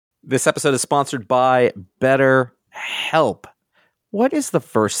This episode is sponsored by BetterHelp. What is the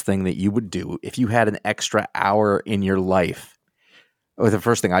first thing that you would do if you had an extra hour in your life? Well, the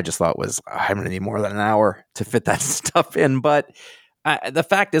first thing I just thought was, I'm going to need more than an hour to fit that stuff in. But the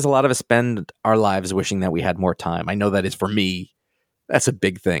fact is, a lot of us spend our lives wishing that we had more time. I know that is, for me, that's a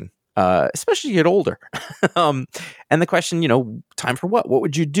big thing, especially as you get older. And the question, time for what? What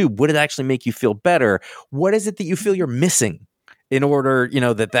would you do? Would it actually make you feel better? What is it that you feel you're missing in order,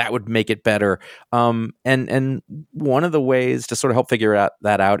 that would make it better? And one of the ways to sort of help figure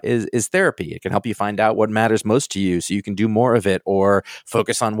that out is therapy. It can help you find out what matters most to you so you can do more of it, or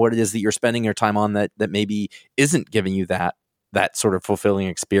focus on what it is that you're spending your time on that maybe isn't giving you that sort of fulfilling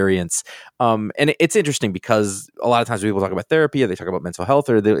experience. And it's interesting because a lot of times people talk about therapy, or they talk about mental health,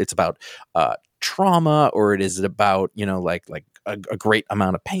 or it's about trauma, or it is about, like a great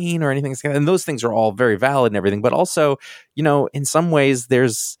amount of pain or anything. And those things are all very valid and everything. But also, in some ways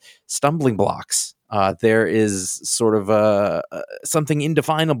there's stumbling blocks. There is sort of something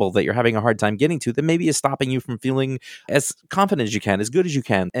indefinable that you're having a hard time getting to that maybe is stopping you from feeling as confident as you can, as good as you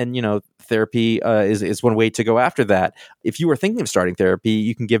can. And, therapy is one way to go after that. If you are thinking of starting therapy,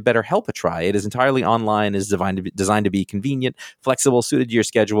 you can give BetterHelp a try. It is entirely online, is designed to be convenient, flexible, suited to your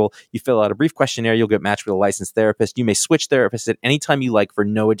schedule. You fill out a brief questionnaire, you'll get matched with a licensed therapist. You may switch therapists at any time you like for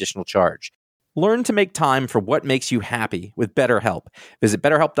no additional charge. Learn to make time for what makes you happy with BetterHelp. Visit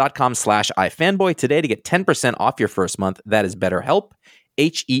BetterHelp.com/iFanboy today to get 10% off your first month. That is BetterHelp,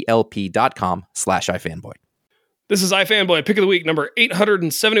 HELP.com/iFanboy. This is iFanboy Pick of the Week number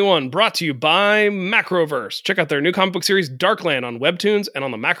 871, brought to you by Macroverse. Check out their new comic book series, Darkland, on Webtoons and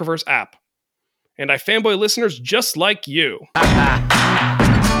on the Macroverse app. And iFanboy listeners just like you.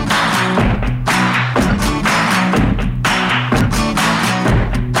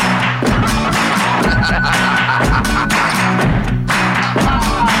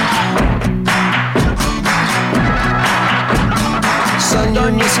 Son,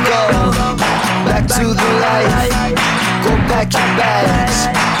 you must go back to the light. Go pack your bags,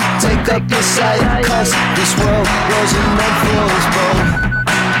 take up your sight, 'cause this world goes and then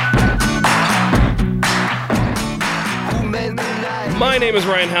flows. My name is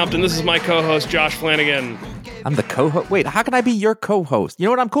Ryan Hampton. This is my co-host, Josh Flanagan. I'm the co-host. Wait, how can I be your co-host? You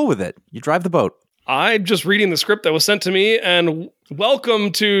know what? I'm cool with it. You drive the boat. I'm just reading the script that was sent to me, and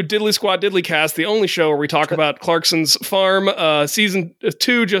welcome to Diddly Squat Diddly Cast, the only show where we talk about Clarkson's Farm. Season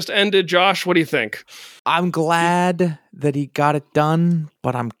 2 just ended. Josh, what do you think? I'm glad that he got it done,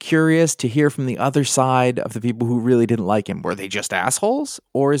 but I'm curious to hear from the other side of the people who really didn't like him. Were they just assholes,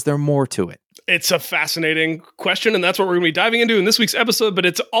 or is there more to it? It's a fascinating question, and that's what we're going to be diving into in this week's episode, but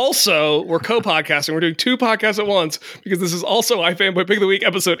it's also, we're co-podcasting. We're doing 2 podcasts at once, because this is also iFanboy Pick of the Week,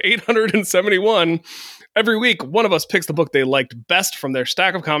 episode 871. Every week, one of us picks the book they liked best from their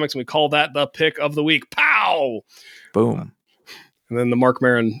stack of comics, and we call that the Pick of the Week. Pow! Boom. And then the Mark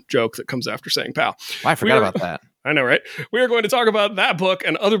Maron joke that comes after saying pow. I forgot about that. I know, right? We are going to talk about that book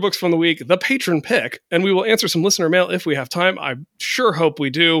and other books from the week, the patron pick, and we will answer some listener mail if we have time. I sure hope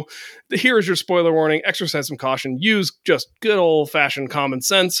we do. Here is your spoiler warning. Exercise some caution. Use just good old-fashioned common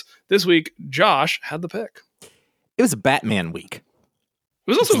sense. This week, Josh had the pick. It was a Batman week.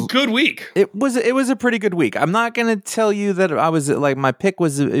 It was also a good week. It was a pretty good week. I'm not going to tell you that I was like, my pick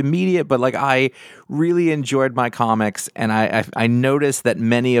was immediate, but like I really enjoyed my comics, and I noticed that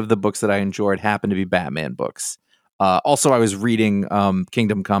many of the books that I enjoyed happened to be Batman books. Also, I was reading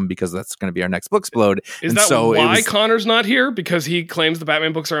Kingdom Come because that's going to be our next Booksplode. Is that why Connor's not here? Because he claims the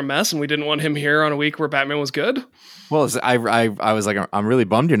Batman books are a mess, and we didn't want him here on a week where Batman was good? Well, I was like, I'm really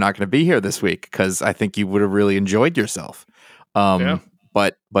bummed you're not going to be here this week because I think you would have really enjoyed yourself. Yeah.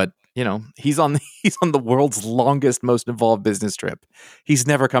 But he's on the world's longest, most involved business trip. He's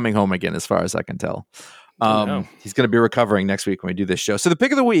never coming home again, as far as I can tell. He's going to be recovering next week when we do this show. So the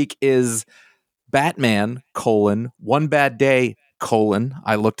pick of the week is Batman, One Bad Day,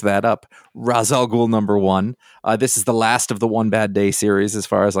 I looked that up. Ra's al Ghul #1. This is the last of the One Bad Day series, as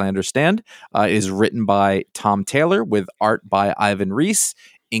far as I understand. It is written by Tom Taylor with art by Ivan Reis.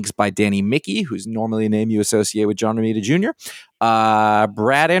 Inks by Danny Mickey, who's normally a name you associate with John Romita Jr.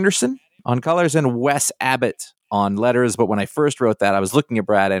 Brad Anderson on colors, and Wes Abbott on letters. But when I first wrote that, I was looking at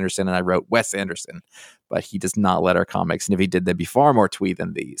Brad Anderson and I wrote Wes Anderson. But he does not letter comics. And if he did, they'd be far more twee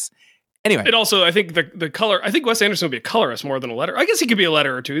than these. Anyway. It also, I think the color, I think Wes Anderson would be a colorist more than a letter. I guess he could be a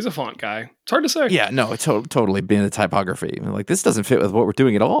letter or two. He's a font guy. It's hard to say. Yeah, no, it's totally being the typography. I mean, like, this doesn't fit with what we're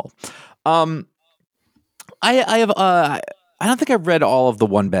doing at all. I don't think I've read all of the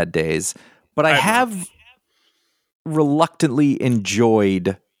One Bad Days, but I have reluctantly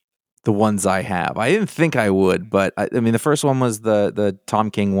enjoyed the ones I have. I didn't think I would, but I mean, the first one was the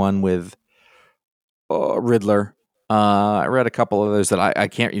Tom King one with Riddler. I read a couple others that I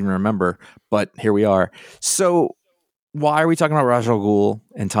can't even remember, but here we are. So why are we talking about Ra's al Ghul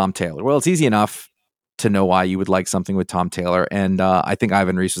and Tom Taylor? Well, it's easy enough to know why you would like something with Tom Taylor, and I think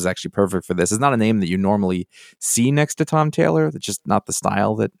Ivan Reis was actually perfect for this. It's not a name that you normally see next to Tom Taylor. It's just not the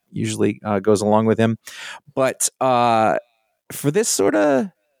style that usually goes along with him. But for this sort of,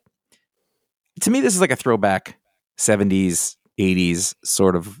 to me, this is like a throwback 70s, 80s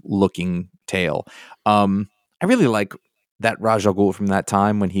sort of looking tale. I really like that Ra's al Ghul from that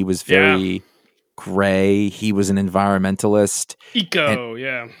time when he was very gray. He was an environmentalist.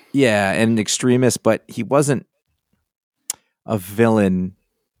 Yeah, and an extremist, but he wasn't a villain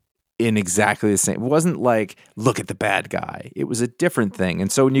in exactly the same. It wasn't like, look at the bad guy. It was a different thing.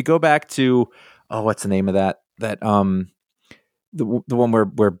 And so when you go back to, what's the name of that? That the one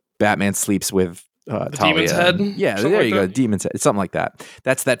where Batman sleeps with Talia. Demon's Head? Yeah, something there you go. Demon's Head. It's something like that.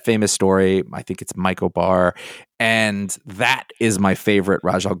 That's that famous story. I think it's Michael Barr. And that is my favorite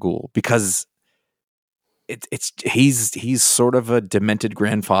Ra's al Ghul because he's sort of a demented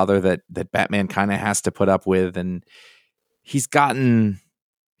grandfather that Batman kind of has to put up with, and he's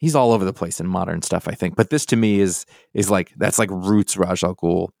all over the place in modern stuff, I think. But this to me is like, that's like roots Ra's al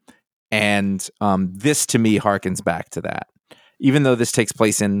Ghul, and this to me harkens back to that. Even though this takes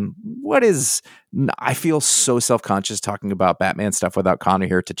place in what is, I feel so self-conscious talking about Batman stuff without Connor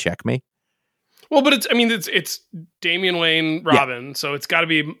here to check me. Well, but it's Damian Wayne Robin, so it's got to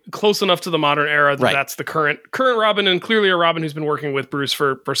be close enough to the modern era that that's the current Robin, and clearly a Robin who's been working with Bruce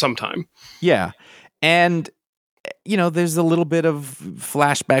for some time. Yeah, and there's a little bit of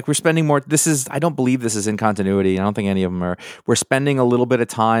flashback. We're spending more. I don't believe this is in continuity. I don't think any of them are. We're spending a little bit of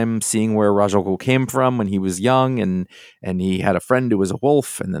time seeing where Ra's al Ghul came from when he was young, and he had a friend who was a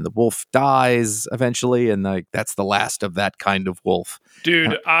wolf, and then the wolf dies eventually, and that's the last of that kind of wolf.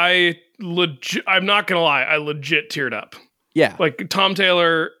 Dude, I'm not gonna lie, I legit teared up. Yeah, like Tom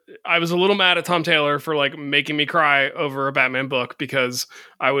Taylor. I was a little mad at Tom Taylor for like making me cry over a Batman book because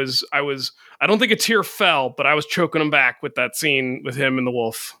I don't think a tear fell, but I was choking him back with that scene with him and the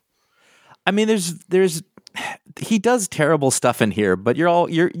wolf. I mean, he does terrible stuff in here, but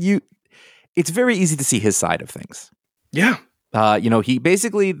it's very easy to see his side of things. Yeah. He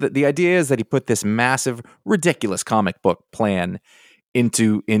basically, the idea is that he put this massive, ridiculous comic book plan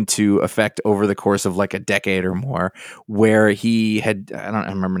into effect over the course of like a decade or more, where he had, I don't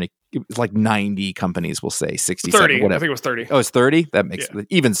remember, it was like 90 companies, we'll say 60, 30, whatever. I think it was 30. Oh, it's 30? That makes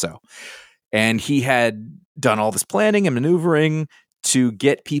even so. And he had done all this planning and maneuvering to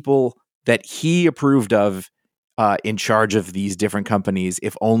get people that he approved of in charge of these different companies,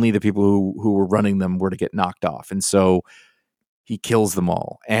 if only the people who were running them were to get knocked off. And so he kills them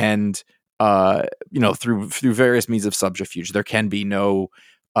all. And through various means of subterfuge, there can be no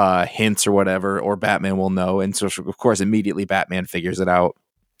hints or whatever, or Batman will know. And so, of course, immediately Batman figures it out.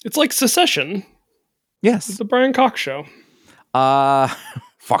 It's like Secession. Yes. It's the Brian Cox show.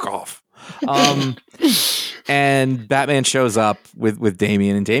 Fuck off. And Batman shows up with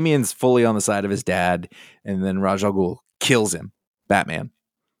Damian, and Damian's fully on the side of his dad, and then Ra's al Ghul kills him, Batman.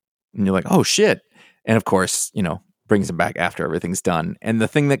 And you're like, oh shit. And of course, brings him back after everything's done. And the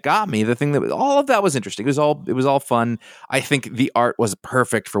thing that got me, all of that was interesting. It was all fun. I think the art was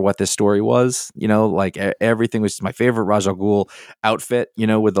perfect for what this story was. Like everything was my favorite Ra's al Ghul outfit,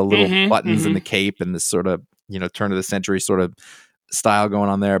 with the little buttons and the cape and this sort of, turn of the century sort of style going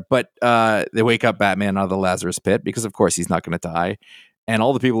on there. But they wake up Batman out of the Lazarus pit because of course he's not going to die. And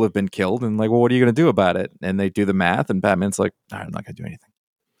all the people have been killed, and like, well, what are you going to do about it? And they do the math, and Batman's like, I'm not going to do anything.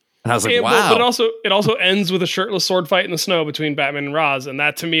 And I was like, wow. But it also ends with a shirtless sword fight in the snow between Batman and Ra's, and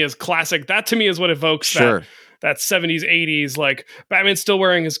that to me is classic. That to me is what evokes that 70s, 80s, like Batman's still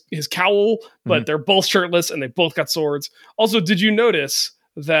wearing his cowl, but they're both shirtless and they both got swords. Also, did you notice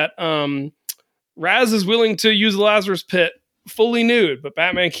that Raz is willing to use the Lazarus pit fully nude, but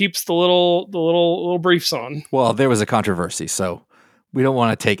Batman keeps the little briefs on? Well, there was a controversy, so we don't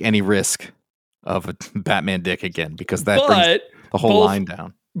want to take any risk of a Batman dick again, because that brings the whole line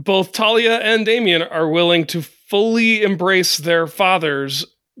down. Both Talia and Damian are willing to fully embrace their fathers,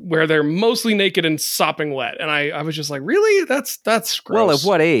 where they're mostly naked and sopping wet. And I was just like, really? That's gross. Well, at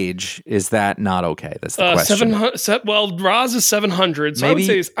what age is that not okay? That's the question. Well, Ra's is 700, so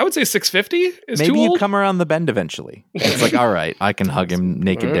maybe, I would say 650 is maybe too old. You come around the bend eventually. It's like, all right, I can hug him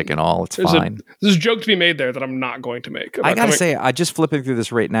naked dick and all. It's fine. There's a joke to be made there that I'm not going to make. I gotta say, I just flipping through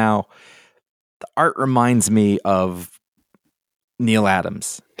this right now, the art reminds me of Neil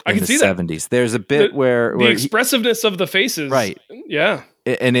Adams in the 70s. There's a bit where the expressiveness of the faces. Right. Yeah.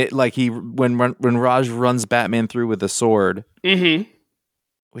 And it like when Raj runs Batman through with a sword,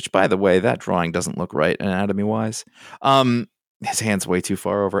 which by the way, that drawing doesn't look right anatomy wise. His hand's way too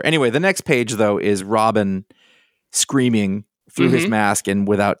far over. Anyway, the next page though is Robin screaming through his mask and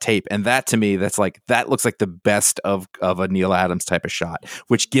without tape, and that to me, that looks like the best of a Neil Adams type of shot,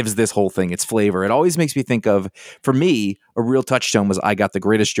 which gives this whole thing its flavor. It always makes me think of, for me, a real touchstone was I got the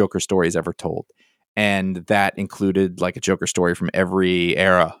greatest Joker stories ever told. And that included like a Joker story from every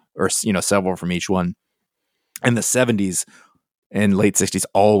era, or several from each one. And the 70s and late 60s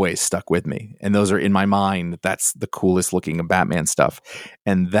always stuck with me. And those are in my mind. That's the coolest looking of Batman stuff.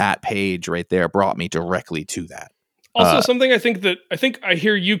 And that page right there brought me directly to that. Also, something I think I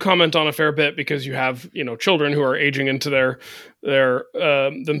hear you comment on a fair bit, because you have, children who are aging into their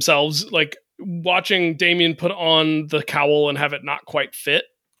themselves, like watching Damien put on the cowl and have it not quite fit.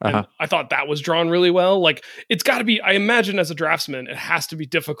 And I thought that was drawn really well. Like, it's got to be, I imagine as a draftsman, it has to be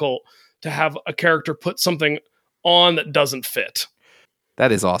difficult to have a character put something on that doesn't fit.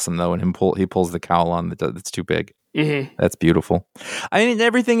 That is awesome, though. And he pulls the cowl on that's too big. Mm-hmm. That's beautiful. I mean,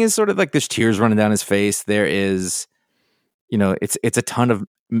 everything is sort of like there's tears running down his face. There is, it's a ton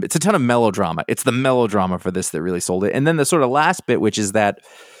of melodrama. It's the melodrama for this that really sold it. And then the sort of last bit, which is that,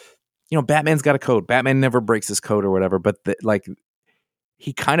 Batman's got a code. Batman never breaks his code or whatever, but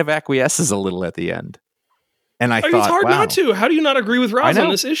he kind of acquiesces a little at the end. And I thought, it's hard wow. not to. How do you not agree with Roz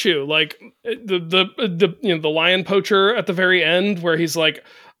on this issue? Like the lion poacher at the very end, where he's like,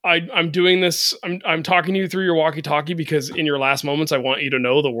 I'm doing this. I'm talking to you through your walkie-talkie because in your last moments, I want you to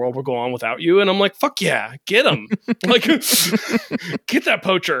know the world will go on without you. And I'm like, fuck yeah, get him. Like, get that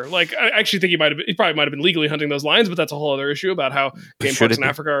poacher. Like, I actually think he probably might have been legally hunting those lions, but that's a whole other issue about how game parks in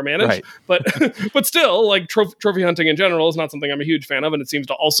Africa are managed. Right. But still, like trophy hunting in general is not something I'm a huge fan of. And it seems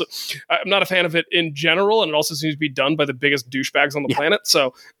to also, I'm not a fan of it in general. And it also seems to be done by the biggest douchebags on the planet.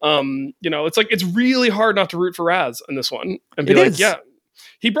 So, it's like, it's really hard not to root for Raz in this one and be yeah.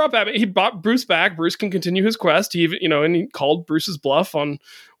 He brought Bruce back. Bruce can continue his quest. He even, and he called Bruce's bluff on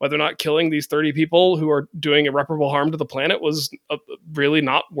whether or not killing these 30 people who are doing irreparable harm to the planet was really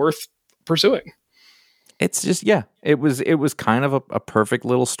not worth pursuing. It's just, it was kind of a perfect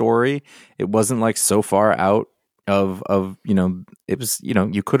little story. It wasn't like so far out of it was,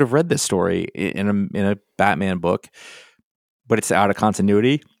 you could have read this story in a Batman book, but it's out of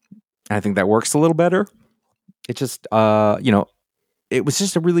continuity. And I think that works a little better. It just, it was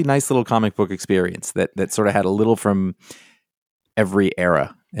just a really nice little comic book experience that sort of had a little from every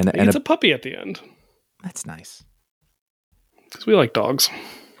era. And it's a puppy at the end. That's nice. Because we like dogs.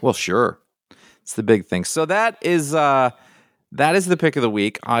 Well, sure. It's the big thing. So that is the pick of the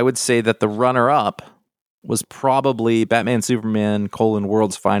week. I would say that the runner-up was probably Batman Superman: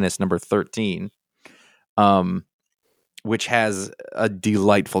 World's Finest number 13, which has a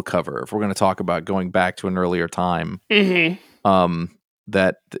delightful cover. If we're going to talk about going back to an earlier time. Mm-hmm.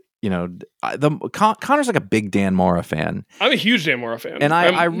 Connor's like a big Dan Mora fan. I'm a huge Dan Mora fan. And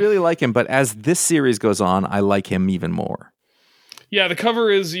I really like him, but as this series goes on, I like him even more. Yeah, the cover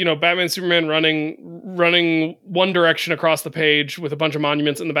is, Batman, Superman running one direction across the page with a bunch of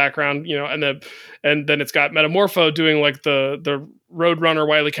monuments in the background, and then it's got Metamorpho doing like the Roadrunner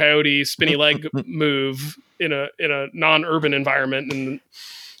Wile E. Coyote spinny leg move in a non-urban environment, and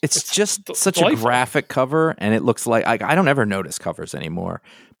it's just such a graphic cover, and it looks like I don't ever notice covers anymore.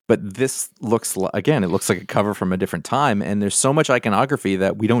 But this looks like a cover from a different time, and there's so much iconography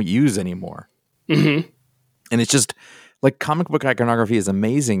that we don't use anymore. Mm-hmm. And it's just like comic book iconography is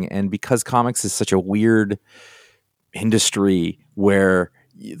amazing, and because comics is such a weird industry where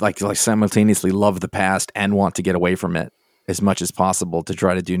like simultaneously love the past and want to get away from it as much as possible to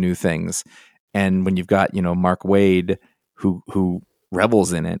try to do new things. And when you've got Mark Waid who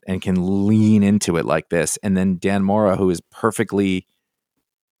revels in it and can lean into it like this, and then Dan Mora, who is perfectly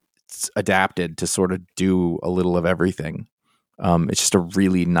adapted to sort of do a little of everything. It's just a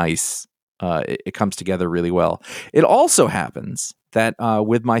really nice, it comes together really well. It also happens that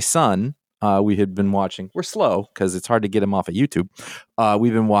with my son, we had been watching, we're slow because it's hard to get him off of YouTube.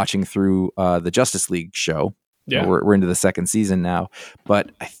 We've been watching through the Justice League show. Yeah. We're into the second season now,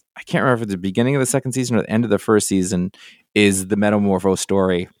 but I can't remember if it's the beginning of the second season or the end of the first season is the Metamorpho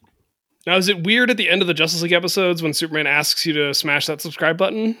story. Now, is it weird at the end of the Justice League episodes when Superman asks you to smash that subscribe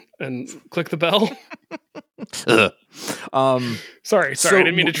button and click the bell? Sorry, I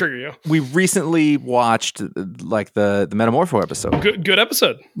didn't mean to trigger you. We recently watched like the Metamorpho episode. Good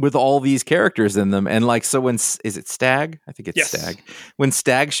episode. With all these characters in them. And like, so is it Stag? I think it's Stag. When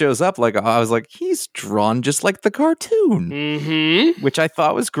Stag shows up, like I was like, he's drawn just like the cartoon, which I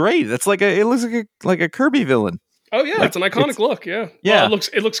thought was great. That's like it looks like a Kirby villain. Oh yeah, it's an iconic look. Yeah, Yeah. Well,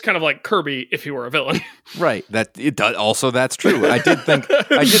 it looks kind of like Kirby if he were a villain. Right. That it does. Also, that's true. I did think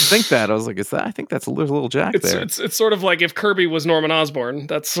that. I was like, is that? I think that's a little Jack there. It's sort of like if Kirby was Norman Osborn.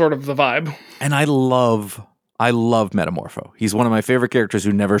 That's sort of the vibe. And I love Metamorpho. He's one of my favorite characters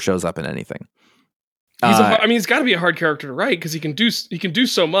who never shows up in anything. He's got to be a hard character to write because he can do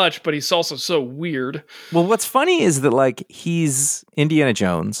so much, but he's also so weird. Well, what's funny is that like he's Indiana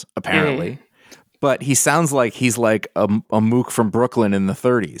Jones apparently, but he sounds like he's like a mook from Brooklyn in the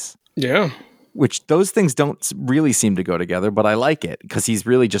 30s. Yeah, which those things don't really seem to go together, but I like it because he's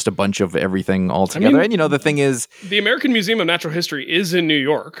really just a bunch of everything all together. And the thing is, the American Museum of Natural History is in New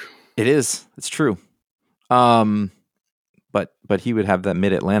York. It is. It's true. But he would have that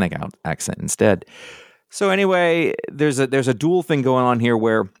mid-Atlantic accent instead. So anyway, there's a dual thing going on here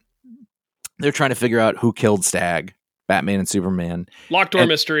where they're trying to figure out who killed Stag, Batman and Superman. Locked door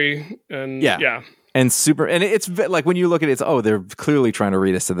mystery, and yeah. And it's like when you look at it, they're clearly trying to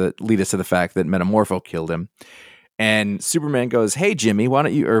lead us to the fact that Metamorpho killed him. And Superman goes, "Hey Jimmy, why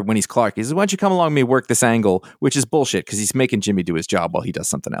don't you?" Or when he's Clark, he says, "Why don't you come along with me work this angle?" Which is bullshit because he's making Jimmy do his job while he does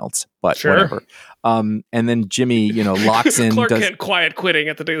something else. But whatever. And then Jimmy, locks in. Clark can't quiet quitting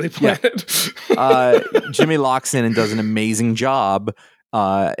at the Daily Planet. Yeah. Jimmy locks in and does an amazing job.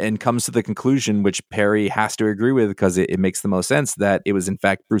 And comes to the conclusion, which Perry has to agree with because it makes the most sense, that it was in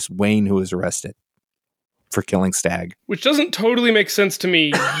fact Bruce Wayne who was arrested for killing Stag. Which doesn't totally make sense to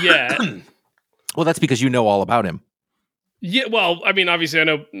me yet. Well, that's because you know all about him. Yeah, well, I mean, obviously I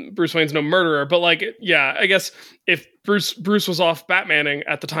know Bruce Wayne's no murderer, but I guess if Bruce was off Batmaning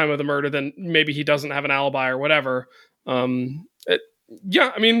at the time of the murder, then maybe he doesn't have an alibi or whatever. It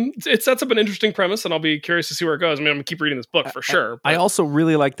sets up an interesting premise, and I'll be curious to see where it goes. I mean, I'm going to keep reading this book for sure. I also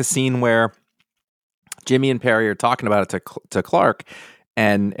really like the scene where Jimmy and Perry are talking about it to Clark,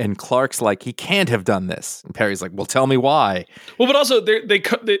 and Clark's like, he can't have done this. And Perry's like, well, tell me why. Well, but also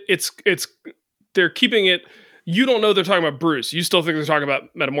they're keeping it. You don't know they're talking about Bruce. You still think they're talking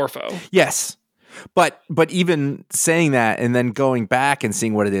about Metamorpho. Yes. But even saying that and then going back and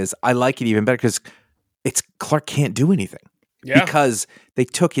seeing what it is, I like it even better because it's Clark can't do anything. Yeah. Because they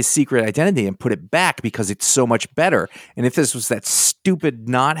took his secret identity and put it back because it's so much better. And if this was that stupid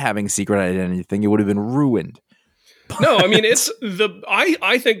not having secret identity thing, it would have been ruined. No, I mean, I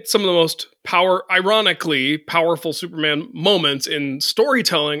think some of the most ironically powerful Superman moments in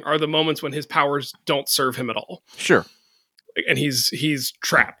storytelling are the moments when his powers don't serve him at all. Sure. And he's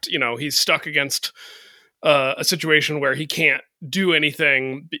trapped, he's stuck against a situation where he can't do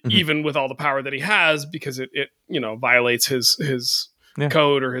anything, even with all the power that he has, because it violates his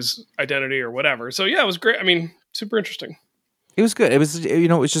code or his identity or whatever. So yeah, it was great. I mean, super interesting. It was good. It was,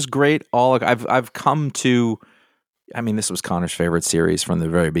 it was just great. I've come to, I mean, this was Connor's favorite series from the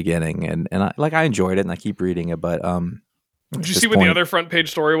very beginning, and I enjoyed it, and I keep reading it. But did you see what the other front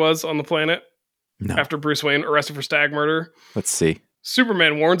page story was on the Planet? No. After Bruce Wayne arrested for Stag murder. Let's see.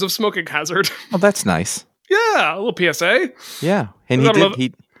 Superman warns of smoking hazard. Oh, that's nice. Yeah, a little PSA. Yeah, and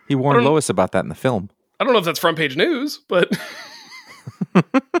he warned Lois about that in the film. I don't know if that's front page news, but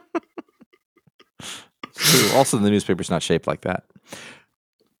also the newspaper's not shaped like that.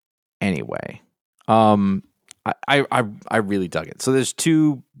 Anyway, I really dug it. So there's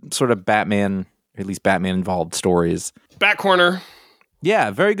two sort of Batman involved stories. Bat Corner.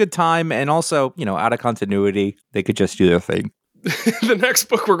 Yeah, very good time, and also, out of continuity, they could just do their thing. The next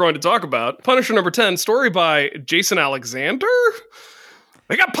book we're going to talk about, Punisher number 10, story by Jason Alexander.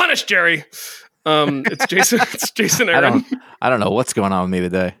 They got punished, Jerry. It's Jason Aaron. I don't know what's going on with me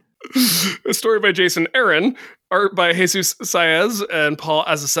today. A story by Jason Aaron, art by Jesus Saez and Paul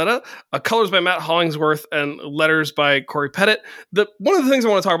Azaceta, colors by Matt Hollingsworth, and letters by Corey Pettit. One of the things I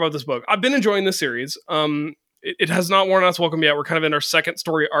want to talk about with this book, I've been enjoying this series. It has not worn out its welcome yet. We're kind of in our second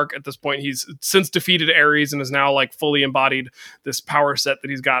story arc at this point. He's since defeated Ares and is now fully embodied this power set that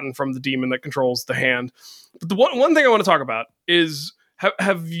he's gotten from the demon that controls the hand. But the one thing I want to talk about is,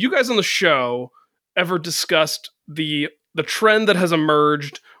 have you guys on the show ever discussed the trend that has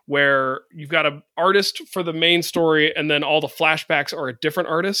emerged where you've got an artist for the main story and then all the flashbacks are a different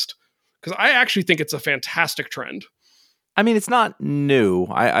artist? Because I actually think it's a fantastic trend. I mean, it's not new.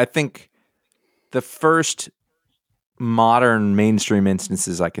 I think the first modern mainstream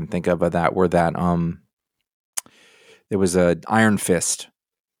instances I can think of that were that there was a Iron Fist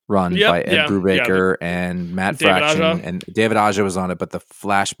run by Ed Brubaker and Matt Fraction, and David Aja was on it, but the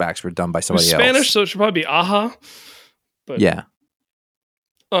flashbacks were done by somebody else. Spanish, so it should probably be Aja. But, yeah.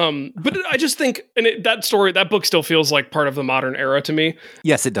 But I just think, and that book still feels like part of the modern era to me.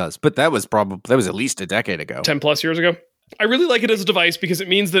 Yes, it does. But that was at least a decade ago. 10 plus years ago. I really like it as a device because it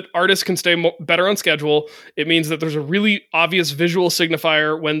means that artists can stay better on schedule. It means that there's a really obvious visual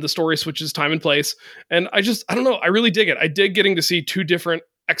signifier when the story switches time and place. And I don't know. I really dig it. I dig getting to see two different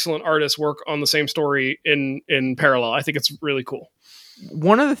excellent artists work on the same story in parallel. I think it's really cool.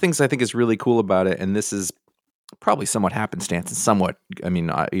 One of the things I think is really cool about it, and this is probably somewhat happenstance and somewhat, I mean,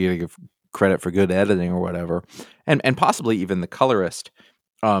 you give credit for good editing or whatever, and possibly even the colorist,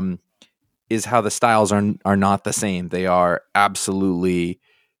 is how the styles are not the same. They are absolutely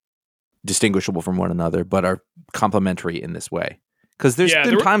distinguishable from one another, but are complementary in this way. Because there's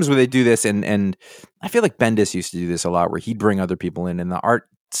been times where they do this, and I feel like Bendis used to do this a lot, where he'd bring other people in, and the art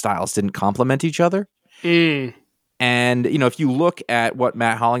styles didn't complement each other. And, if you look at what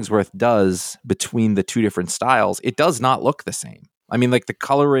Matt Hollingsworth does between the two different styles, it does not look the same. I mean, like, the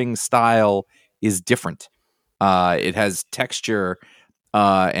coloring style is different. It has texture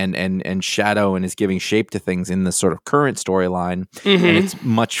and shadow, and is giving shape to things in the sort of current storyline. And it's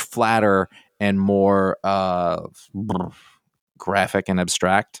much flatter and more graphic and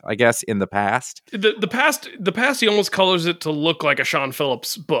abstract, I guess, in the past. The past, he almost colors it to look like a Sean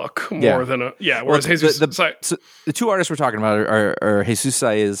Phillips book more than a Whereas Jesus, so the two artists we're talking about are Jesus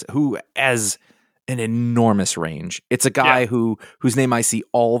Saez, who has an enormous range. It's a guy whose name I see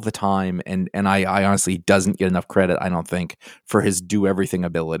all the time, and I honestly doesn't get enough credit, I don't think, for his do everything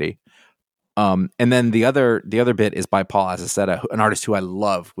ability. And then the other bit is by Paul Azaceta, an artist who I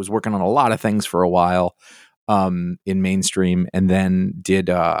love, was working on a lot of things for a while. In mainstream, and then did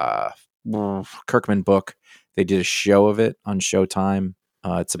Kirkman book. They did a show of it on Showtime.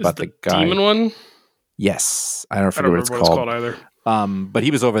 It's about the guy. Demon one? Yes. I don't remember what it's called either. But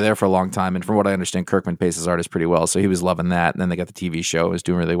he was over there for a long time, and from what I understand, Kirkman pays his artists pretty well, so he was loving that. And then they got the TV show, it was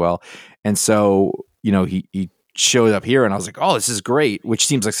doing really well. And so, he showed up here, and I was like, oh, this is great, which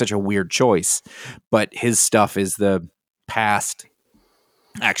seems like such a weird choice. But his stuff is the past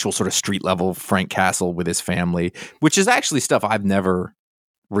actual sort of street level Frank Castle with his family, which is actually stuff I've never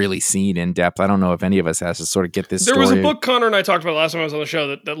really seen in depth. I don't know if any of us has to sort of get this There story. was a book Connor and I talked about last time I was on the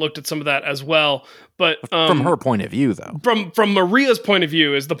show that looked at some of that as well. But from her point of view, though. From Maria's point of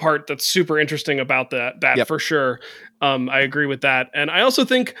view is the part that's super interesting about that for sure. I agree with that. And I also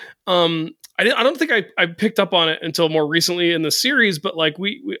think I don't think I picked up on it until more recently in the series, but like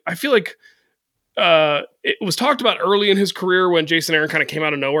I feel like it was talked about early in his career when Jason Aaron kind of came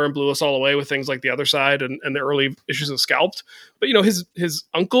out of nowhere and blew us all away with things like The Other Side and the early issues of Scalped. But, his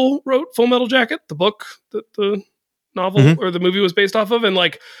uncle wrote Full Metal Jacket, the book that the novel or the movie was based off of. And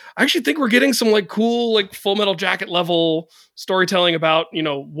like, I actually think we're getting some like cool, like Full Metal Jacket level storytelling about,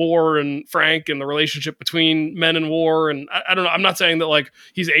 war and Frank and the relationship between men and war. And I don't know. I'm not saying that like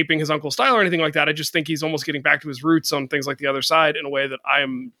he's aping his uncle's style or anything like that. I just think he's almost getting back to his roots on things like The Other Side in a way that I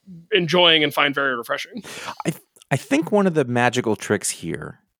am enjoying and find very refreshing. I think one of the magical tricks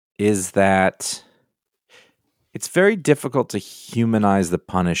here is that it's very difficult to humanize the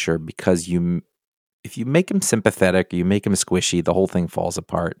Punisher because if you make him sympathetic, you make him squishy, the whole thing falls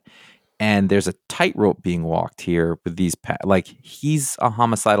apart. And there's a tightrope being walked here with these, like, he's a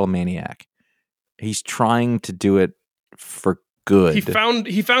homicidal maniac. He's trying to do it for good. He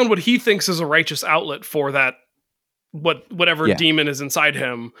found what he thinks is a righteous outlet for that, whatever demon is inside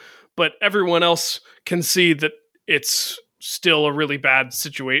him. But everyone else can see that it's still a really bad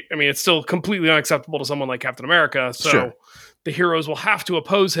situation. I mean, it's still completely unacceptable to someone like Captain America. So the heroes will have to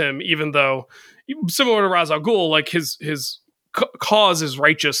oppose him, even though, similar to Ra's al Ghul, like his cause is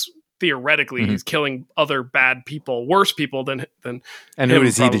righteous. Theoretically, he's killing other bad people, worse people than and who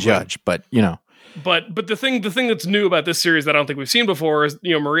is he to judge? But But the thing that's new about this series that I don't think we've seen before is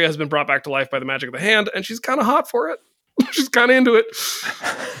Maria has been brought back to life by the magic of the hand, and she's kind of hot for it. She's kind of into it.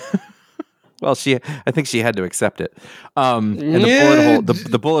 Well, I think she had to accept it. And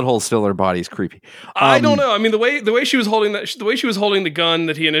the bullet hole still in her body is creepy. I don't know. I mean, the way she was holding the gun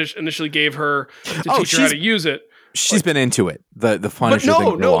that he initially gave her to teach her how to use it. She's been into it. The Punisher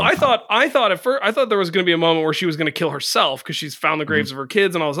thing. No. I thought at first there was going to be a moment where she was going to kill herself because she's found the graves of her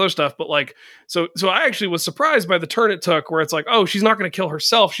kids and all this other stuff. But like, so I actually was surprised by the turn it took, where it's like, oh, she's not going to kill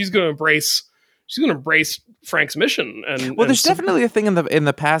herself. She's going to embrace Frank's mission. There's definitely a thing in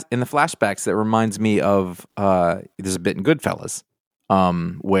the past, in the flashbacks, that reminds me of there's a bit in Goodfellas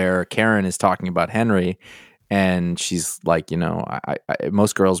where Karen is talking about Henry. And she's like,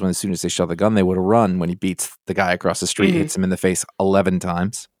 most girls, as soon as they shot the gun, they would have run when he beats the guy across the street, hits him in the face 11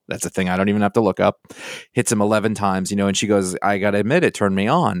 times. That's a thing I don't even have to look up. Hits him 11 times, and she goes, I got to admit, it turned me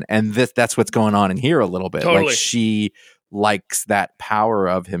on. And that's what's going on in here a little bit. Totally. Like, she likes that power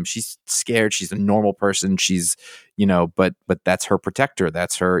of him. She's scared. She's a normal person. She's, but that's her protector.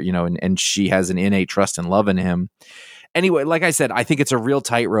 That's her, and she has an innate trust and love in him. Anyway, like I said, I think it's a real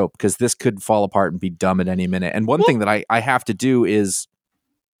tightrope because this could fall apart and be dumb at any minute. And one thing that I have to do is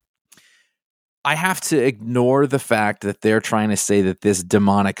I have to ignore the fact that they're trying to say that this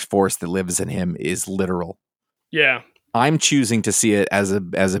demonic force that lives in him is literal. Yeah. I'm choosing to see it as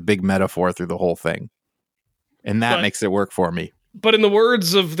a big metaphor through the whole thing. And that makes it work for me. But in the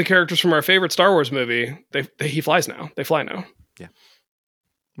words of the characters from our favorite Star Wars movie, he flies now. They fly now. Yeah.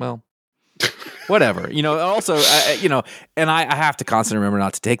 Well, whatever. Also, and I have to constantly remember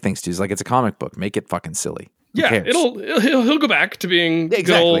not to take things too. It's like it's a comic book. Make it fucking silly. Who cares? He'll go back to being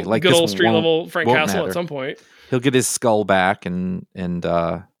exactly good old street level Frank Castle at some point. He'll get his skull back and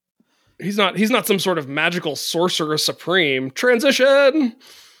he's not some sort of magical sorcerer supreme. Transition.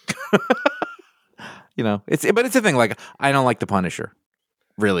 It's a thing. Like I don't like the Punisher,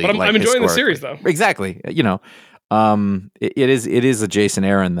 really. But I'm enjoying the series though. Exactly. It is a Jason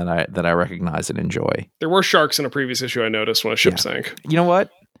Aaron that I recognize and enjoy. There were sharks in a previous issue I noticed when a ship sank. You know what?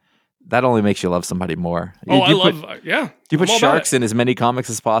 That only makes you love somebody more. Do you put sharks in as many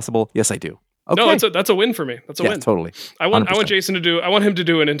comics as possible? Yes, I do. Okay. No, that's a win for me. That's a win. Totally. 100%. I want him to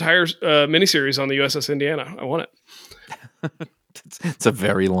do an entire miniseries on the USS Indiana. I want it. It's a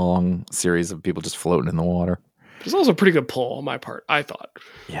very long series of people just floating in the water. There's also a pretty good pull on my part, I thought.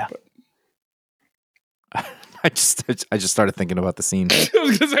 Yeah. I just started thinking about the scene. I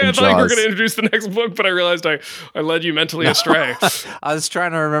was going to say, I thought you were going to introduce the next book, but I realized I led you mentally astray. I was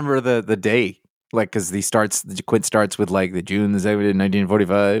trying to remember the day, like, because Quint starts with like the June the 7th,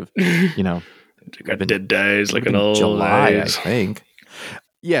 1945. Dead days, like an old July, days. I think.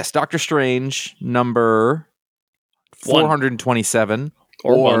 Yes, Doctor Strange number 427,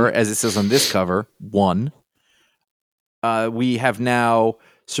 or as it says on this cover, 1. We have now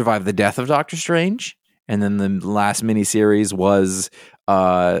survived the death of Doctor Strange. And then the last miniseries was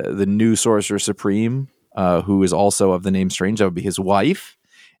the new Sorcerer Supreme, who is also of the name Strange. That would be his wife.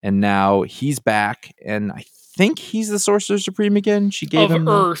 And now he's back, and I think he's the Sorcerer Supreme again. She gave him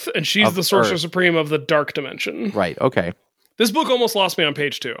Earth, and she's the Sorcerer Supreme of the Dark Dimension. Right. Okay. This book almost lost me on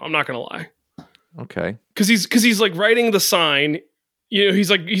page 2. I'm not going to lie. Okay. Because he's like writing the sign. He's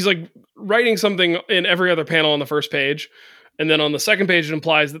like writing something in every other panel on the first page. And then on the second page, it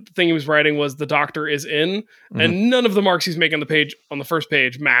implies that the thing he was writing was the Doctor is in, and none of the marks he's making on the first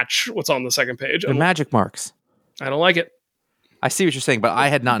page match what's on the second page. They're magic marks. I don't like it. I see what you're saying, but I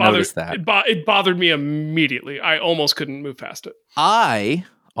had not noticed that. It bothered me immediately. I almost couldn't move past it. I,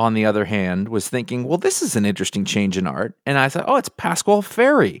 on the other hand, was thinking, well, this is an interesting change in art. And I thought, oh, it's Pasquale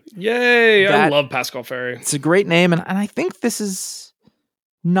Ferry. Yay. I love Pasquale Ferry. It's a great name. And I think this is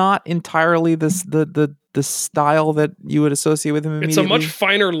not entirely the style that you would associate with him immediately. It's a much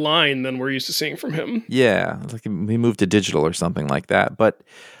finer line than we're used to seeing from him. Yeah, like he moved to digital or something like that. But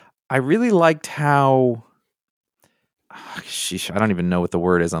I really liked how... I don't even know what the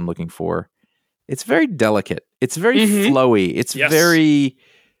word is I'm looking for. It's very delicate. It's very flowy. It's very...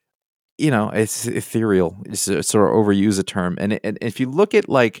 it's ethereal. It's sort of overuse a term. And if you look at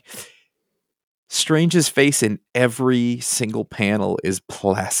like... Strange's face in every single panel is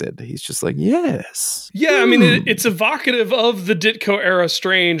placid. He's just like, yes. Yeah, I mean, it's evocative of the Ditko era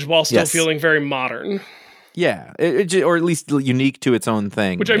Strange while still feeling very modern. Yeah, or at least unique to its own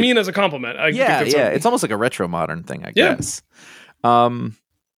thing. Which I mean as a compliment. It's almost like a retro modern thing, I guess. It's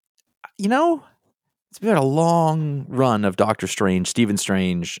been a long run of Doctor Strange, Stephen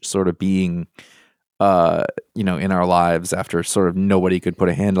Strange sort of being... in our lives after sort of nobody could put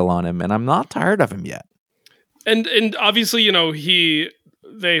a handle on him, and I'm not tired of him yet. And obviously,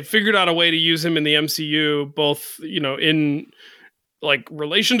 they figured out a way to use him in the MCU, both, in like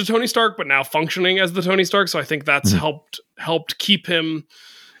relation to Tony Stark, but now functioning as the Tony Stark. So I think that's helped keep him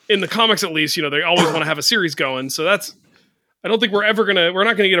in the comics, at least. They always want to have a series going. So I don't think we're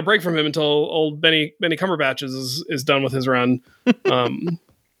not gonna get a break from him until old Benny Cumberbatch is done with his run.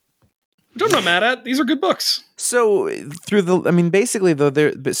 Which I'm not mad at. These are good books. So basically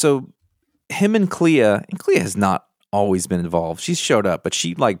though, so him and Clea has not always been involved. She's showed up, but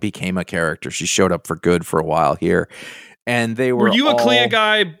she like became a character. She showed up for good for a while here, and they were. Were you a Clea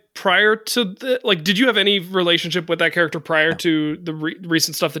guy prior to did you have any relationship with that character prior to the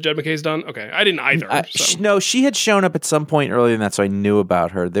recent stuff that Jed McKay's done? Okay, I didn't either. No, she had shown up at some point earlier than that, so I knew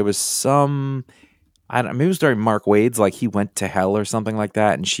about her. There was some. Maybe it was during Mark Waid's, like he went to hell or something like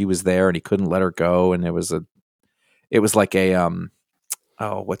that, and she was there, and he couldn't let her go, and it was like a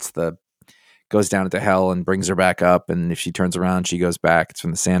goes down into hell and brings her back up, and if she turns around, she goes back. It's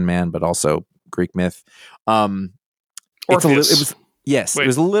from the Sandman, but also Greek myth. It was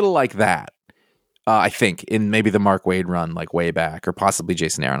a little like that. I think in maybe the Mark Waid run, like way back, or possibly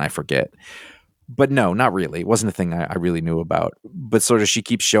Jason Aaron, I forget. But no, not really. It wasn't a thing I really knew about. But sort of she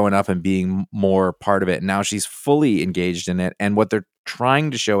keeps showing up and being more part of it. And now she's fully engaged in it. And what they're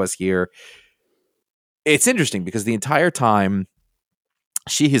trying to show us here, it's interesting because the entire time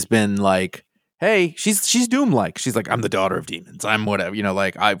she has been like, hey, she's Doom-like. She's like, I'm the daughter of demons. I'm whatever,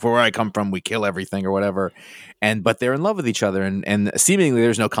 like where I come from, we kill everything or whatever. But they're in love with each other. And seemingly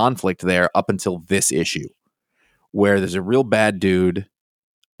there's no conflict there up until this issue where there's a real bad dude.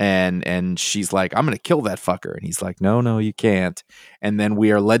 And she's like, I'm going to kill that fucker. And he's like, no, you can't. And then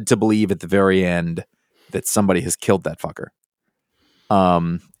we are led to believe at the very end that somebody has killed that fucker.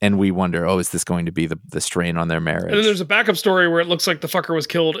 And we wonder, is this going to be the strain on their marriage? And then there's a backup story where it looks like the fucker was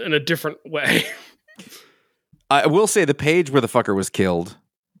killed in a different way. I will say the page where the fucker was killed,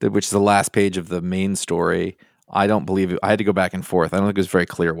 which is the last page of the main story, I don't believe it. I had to go back and forth. I don't think it was very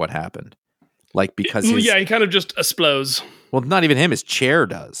clear what happened. Like, because he kind of just explodes. Well, not even him. His chair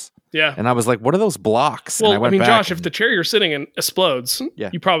does. Yeah. And I was like, what are those blocks? Well, and I went back Josh, if the chair you're sitting in explodes,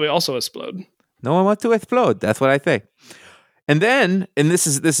 you probably also explode. No one wants to explode. That's what I think. And then, and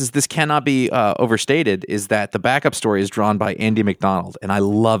this cannot be overstated, is that the backup story is drawn by Andy McDonald. And I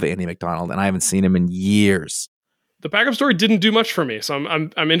love Andy McDonald, and I haven't seen him in years. The backup story didn't do much for me, so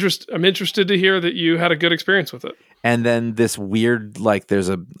I'm interested to hear that you had a good experience with it. And then this weird, like, there's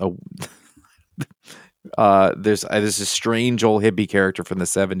there's a strange old hippie character from the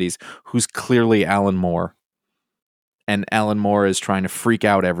 70s who's clearly Alan Moore. And Alan Moore is trying to freak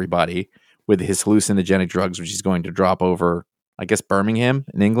out everybody with his hallucinogenic drugs, which he's going to drop over, I guess, Birmingham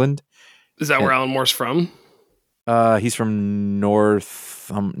in England. Is that where Alan Moore's from? He's from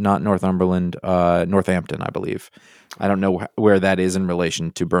not Northumberland, Northampton, I believe. I don't know where that is in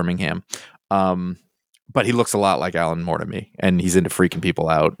relation to Birmingham. But he looks a lot like Alan Moore to me, and he's into freaking people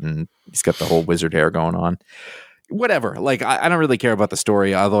out, and he's got the whole wizard hair going on. Whatever. Like, I don't really care about the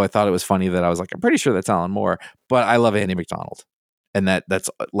story, although I thought it was funny that I was like, I'm pretty sure that's Alan Moore, but I love Andy McDonald. And that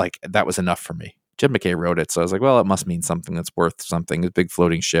was enough for me. Jed McKay wrote it, so I was like, well, it must mean something that's worth something. A big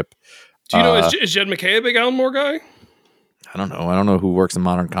floating ship. Do you know, is Jed McKay a big Alan Moore guy? I don't know. I don't know who works in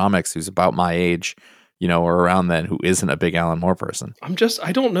modern comics who's about my age, or around then, who isn't a big Alan Moore person.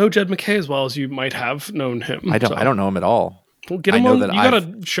 I don't know Jed McKay as well as you might have known him. I don't know him at all. Well, get him on. You got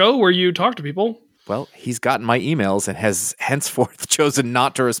a show where you talk to people. Well, he's gotten my emails and has henceforth chosen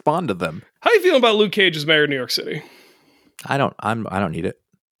not to respond to them. How are you feeling about Luke Cage as mayor of New York City? I don't need it.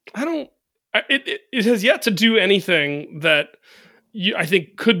 It has yet to do anything that I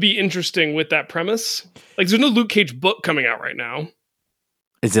think could be interesting with that premise. Like, there's no Luke Cage book coming out right now.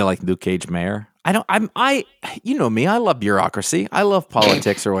 Is it like Luke Cage mayor? You know me, I love bureaucracy. I love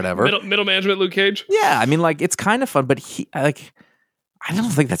politics or whatever. Middle management Luke Cage? Yeah, I mean, like, it's kind of fun, but I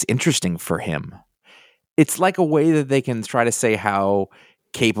don't think that's interesting for him. It's like a way that they can try to say how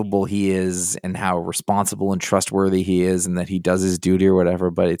capable he is and how responsible and trustworthy he is and that he does his duty or whatever,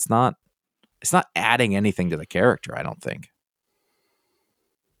 but it's not adding anything to the character, I don't think.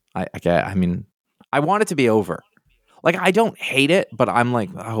 I mean, I want it to be over. Like, I don't hate it, but I'm like,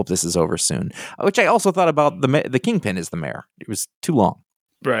 I hope this is over soon. Which I also thought about the Kingpin as the mayor. It was too long.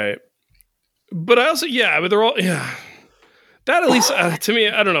 Right. But I also, but they're all, that at least, to me,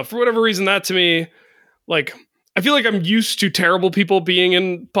 I don't know, for whatever reason, that to me, like, I feel like I'm used to terrible people being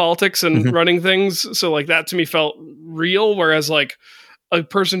in politics and running things. So, like, that to me felt real. Whereas, like, a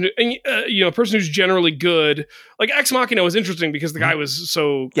person who's generally good, like Ex Machina was interesting because the guy was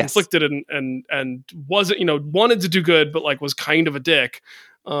so conflicted and wasn't, wanted to do good, but like was kind of a dick.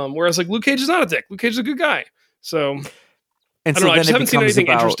 Whereas like Luke Cage is not a dick. Luke Cage is a good guy. So, I don't know. I just haven't seen anything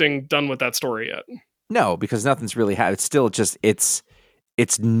interesting done with that story yet. No, because nothing's really happened. It's still just, it's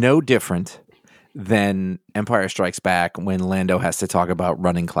no different than Empire Strikes Back when Lando has to talk about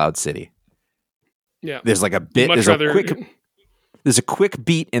running Cloud City. Yeah. There's like a bit, there's a quick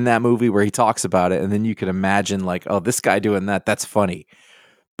beat in that movie where he talks about it, and then you can imagine like, oh, this guy doing that, that's funny.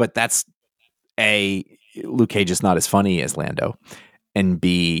 But that's Luke Cage is not as funny as Lando, and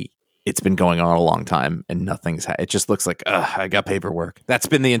B, it's been going on a long time, and it just looks like, I got paperwork. That's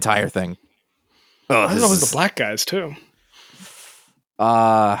been the entire thing. Oh, I know the black guys too.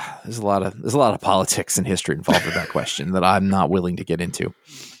 There's a lot of politics and history involved with that question that I'm not willing to get into.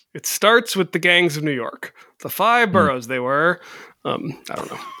 It starts with the gangs of New York, the 5 boroughs they were. I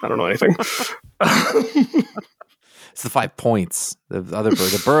don't know anything. It's the 5 points.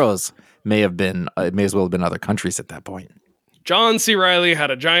 The boroughs may as well have been other countries at that point. John C. Reilly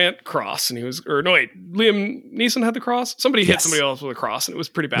had a giant cross, and Liam Neeson had the cross. Somebody hit somebody else with a cross, and it was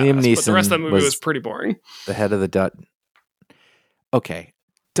pretty badass. Liam Neeson, but the rest of that movie was pretty boring. The head of the Dutch. Okay,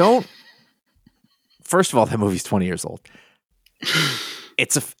 first of all, that movie's 20 years old.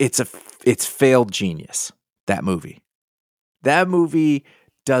 It's a it's failed genius. That movie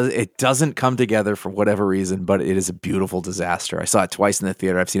doesn't come together for whatever reason, but it is a beautiful disaster. I saw it twice in the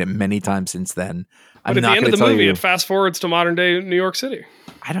theater. I've seen it many times since then. But at the end of the movie, it fast forwards to modern day New York City.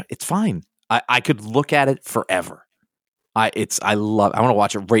 It's fine. I could look at it forever. I want to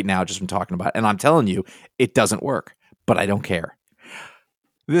watch it right now just from talking about it. And I'm telling you, it doesn't work, but I don't care.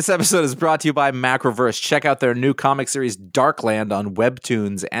 This episode is brought to you by Macroverse. Check out their new comic series, Darkland, on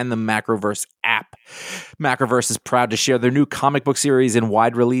Webtoons and the Macroverse app. Macroverse is proud to share their new comic book series in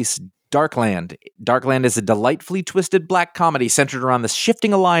wide release, Darkland. Darkland is a delightfully twisted black comedy centered around the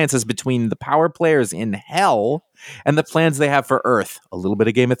shifting alliances between the power players in Hell and the plans they have for Earth. A little bit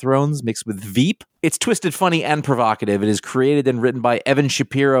of Game of Thrones mixed with Veep. It's twisted, funny, and provocative. It is created and written by Evan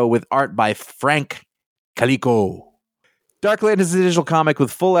Shapiro with art by Frank Calico. Darkland is a digital comic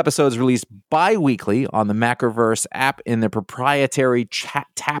with full episodes released bi-weekly on the Macroverse app in their proprietary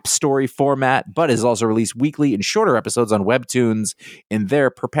tap story format, but is also released weekly in shorter episodes on Webtoons in their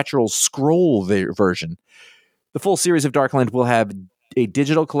perpetual scroll version. The full series of Darkland will have a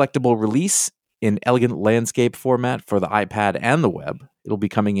digital collectible release in elegant landscape format for the iPad and the web. It'll be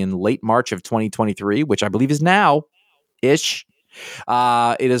coming in late March of 2023, which I believe is now-ish.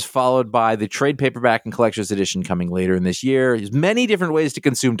 It is followed by the trade paperback and collector's edition coming later in this year. There's many different ways to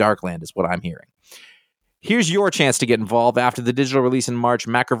consume Darkland is what I'm hearing. Here's your chance to get involved. After the digital release in March,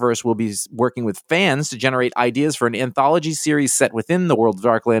 Macroverse will be working with fans to generate ideas for an anthology series set within the world of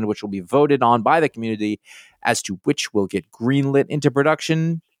Darkland, which will be voted on by the community as to which will get greenlit into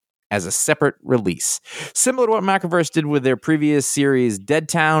production as a separate release. Similar to what Macroverse did with their previous series, Dead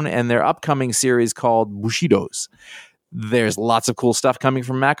Town, and their upcoming series called Bushidos. There's lots of cool stuff coming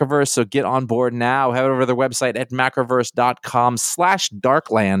from Macroverse, so get on board now. Head over to their website at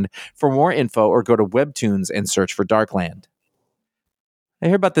macroverse.com/Darkland for more info, or go to Webtoons and search for Darkland. I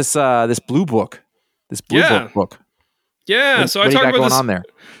heard about this Blue Book, book. Yeah, so I talked about going this on there.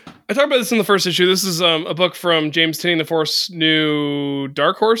 I talked about this in the first issue. This is a book from James Tynion IV's new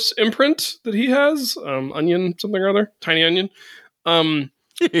Dark Horse imprint that he has, Onion something or other, Tiny Onion. Are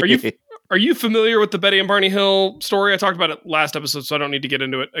you familiar with the Betty and Barney Hill story? I talked about it last episode, so I don't need to get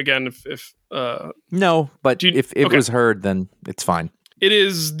into it again. No, but if it was heard, then it's fine. It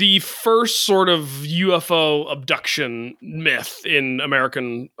is the first sort of UFO abduction myth in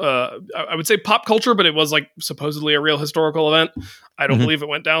American, I would say pop culture, but it was like supposedly a real historical event. I don't believe it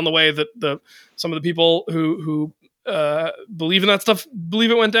went down the way that some of the people who believe in that stuff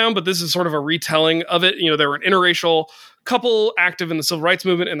believe it went down, but this is sort of a retelling of it. You know, there were an interracial couple active in the civil rights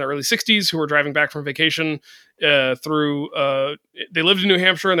movement in the early 60s who were driving back from vacation they lived in New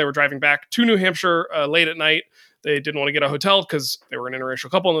Hampshire, and they were driving back to New Hampshire late at night. They didn't want to get a hotel because they were an interracial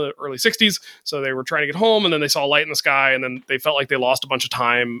couple in the early 60s, so they were trying to get home, and then they saw a light in the sky, and then they felt like they lost a bunch of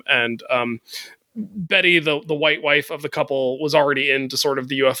time, and Betty, the white wife of the couple, was already into sort of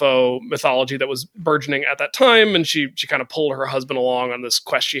the UFO mythology that was burgeoning at that time, and she kind of pulled her husband along on this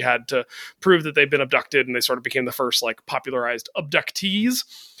quest she had to prove that they'd been abducted, and they sort of became the first like popularized abductees.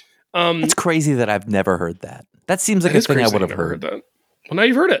 It's crazy that I've never heard that. That seems like a thing I would have heard. That. Well, now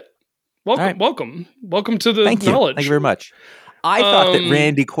you've heard it. Welcome to the knowledge. Thank you very much. I thought that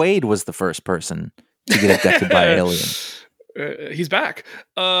Randy Quaid was the first person to get abducted by an alien. He's back.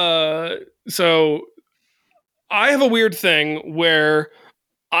 So I have a weird thing where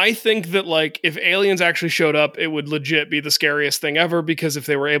I think that like if aliens actually showed up, it would legit be the scariest thing ever, because if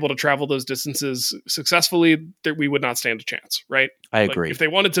they were able to travel those distances successfully, we would not stand a chance, right? I agree. If they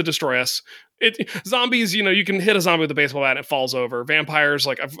wanted to destroy us, zombies, you can hit a zombie with a baseball bat and it falls over. Vampires,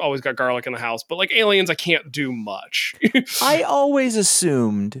 like I've always got garlic in the house, but like aliens, I can't do much. I always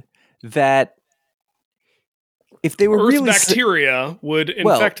assumed that if they were Earth's really bacteria would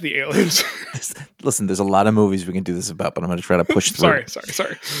infect the aliens. Listen, there's a lot of movies we can do this about, but I'm going to try to push through.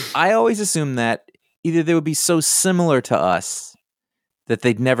 Sorry. I always assumed that either they would be so similar to us that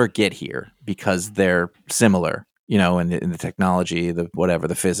they'd never get here because they're similar, you know, in the technology, the whatever,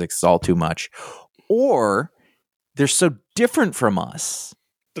 the physics is all too much, or they're so different from us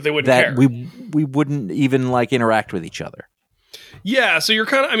that they wouldn't care. we wouldn't even like interact with each other. Yeah, so you're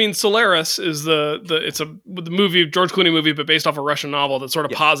kind of, I mean, Solaris is it's the movie, George Clooney movie, but based off a Russian novel that sort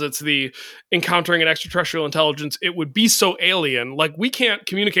of posits the encountering an extraterrestrial intelligence. It would be so alien, like we can't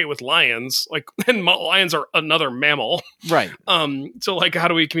communicate with lions, like, and lions are another mammal. Right. So like, how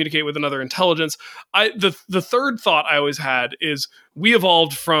do we communicate with another intelligence? The third thought I always had is we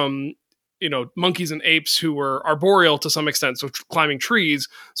evolved from, you know, monkeys and apes who were arboreal to some extent, so climbing trees.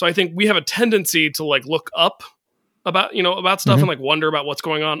 So I think we have a tendency to like look up about stuff and like wonder about what's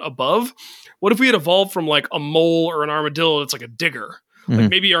going on above. What if we had evolved from like a mole or an armadillo that's like a digger? Like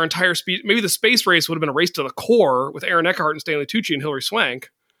maybe our entire maybe the space race would have been a race to the core with Aaron Eckhart and Stanley Tucci and Hilary Swank.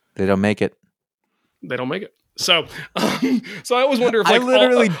 They don't make it. They don't make it. So I always wonder if I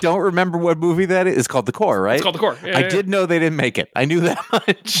literally don't remember what movie that is. It's called The Core, right? It's called The Core. Yeah, I did know they didn't make it. I knew that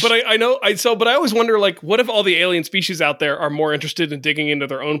much. But I know. But I always wonder, like, what if all the alien species out there are more interested in digging into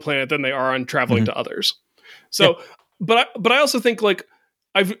their own planet than they are on traveling to others? So, but I also think, like,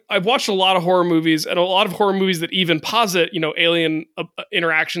 I've watched a lot of horror movies, and a lot of horror movies that even posit, alien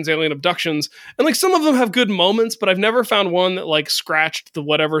interactions, alien abductions, and like some of them have good moments, but I've never found one that like scratched the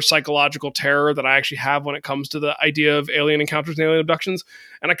whatever psychological terror that I actually have when it comes to the idea of alien encounters and alien abductions.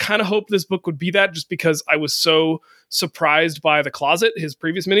 And I kind of hope this book would be that, just because I was so surprised by The Closet, his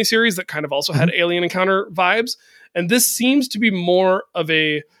previous miniseries that kind of also had alien encounter vibes, and this seems to be more of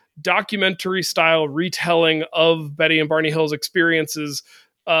a documentary style retelling of Betty and Barney Hill's experiences,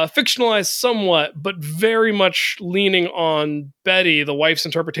 fictionalized somewhat, but very much leaning on Betty, the wife's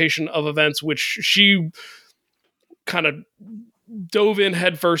interpretation of events, which she kind of dove in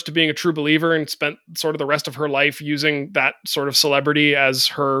headfirst to being a true believer and spent sort of the rest of her life using that sort of celebrity as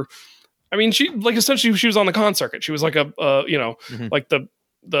her. I mean, she like essentially she was on the con circuit. She was like like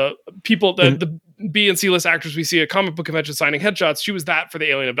the people, the B and C list actors we see at comic book convention signing headshots. She was that for the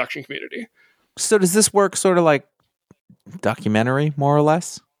alien abduction community. So does this work sort of like documentary, more or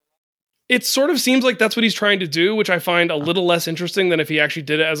less? It sort of seems like that's what he's trying to do, which I find a little less interesting than if he actually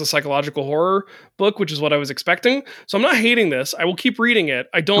did it as a psychological horror book, which is what I was expecting. So I'm not hating this. I will keep reading it.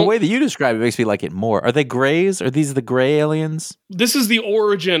 The way that you describe it makes me like it more. Are they grays? Are these the gray aliens? This is the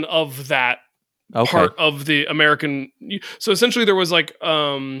origin of that part of the American. So essentially there was like,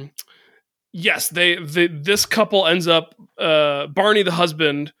 yes, this couple ends up, Barney, the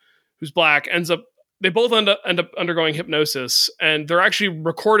husband, who's black, they both end up undergoing hypnosis, and they're actually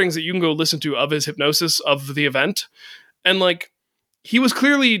recordings that you can go listen to of his hypnosis of the event. And like, he was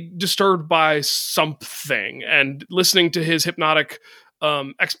clearly disturbed by something, and listening to his hypnotic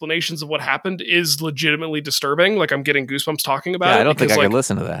explanations of what happened is legitimately disturbing. Like, I'm getting goosebumps talking about it. I don't think I can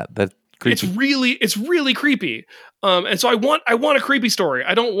listen to that. That's creepy. It's really creepy. And so I want a creepy story.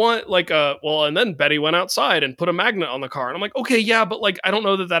 I don't want like and then Betty went outside and put a magnet on the car. And I'm like, okay, yeah, but like, I don't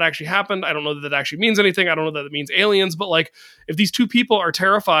know that actually happened. I don't know that actually means anything. I don't know that it means aliens, but like, if these two people are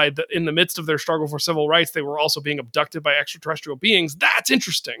terrified that in the midst of their struggle for civil rights, they were also being abducted by extraterrestrial beings, that's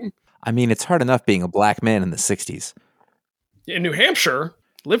interesting. I mean, it's hard enough being a black man in the 60s. In New Hampshire,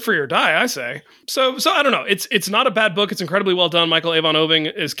 live free or die, I say. So I don't know. It's not a bad book. It's incredibly well done. Michael Avon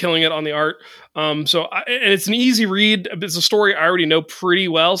Oving is killing it on the art. And it's an easy read. It's a story I already know pretty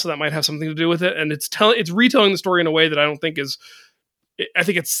well, so that might have something to do with it. And it's retelling the story in a way that I don't think is. I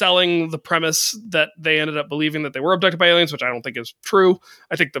think it's selling the premise that they ended up believing that they were abducted by aliens, which I don't think is true.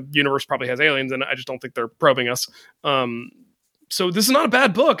 I think the universe probably has aliens, and I just don't think they're probing us. So this is not a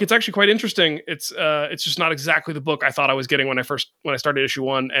bad book. It's actually quite interesting. It's just not exactly the book I thought I was getting when I started issue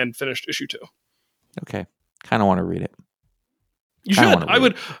 1 and finished issue 2. Okay. Kind of want to read it. You should.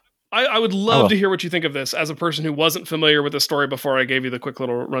 I would love to hear what you think of this as a person who wasn't familiar with the story before I gave you the quick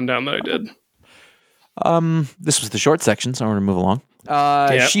little rundown that I did. This was the short section, so I'm going to move along.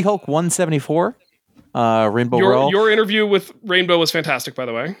 She-Hulk 174, Rainbow Rowell. Your interview with Rainbow was fantastic, by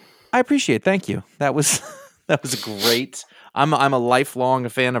the way. I appreciate it. Thank you. That was great. I'm a lifelong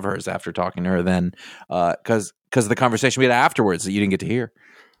fan of hers after talking to her then, because of the conversation we had afterwards that you didn't get to hear.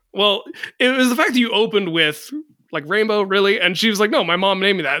 Well, it was the fact that you opened with like Rainbow, really, and she was like, "No, my mom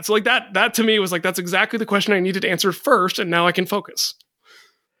named me that." So like that to me was like, that's exactly the question I needed to answer first, and now I can focus.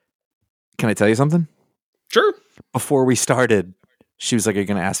 Can I tell you something? Sure. Before we started, she was like, "Are you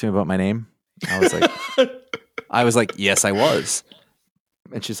going to ask me about my name?" I was like, "Yes, I was."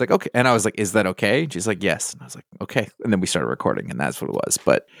 And she's like, okay. And I was like, is that okay? And she's like, yes. And I was like, okay. And then we started recording, and that's what it was.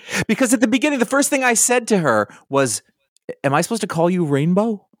 But because at the beginning, the first thing I said to her was, am I supposed to call you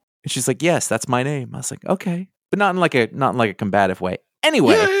Rainbow? And she's like, yes, that's my name. I was like, okay. But not in like a combative way.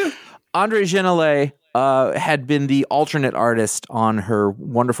 Anyway, Andre Genellet had been the alternate artist on her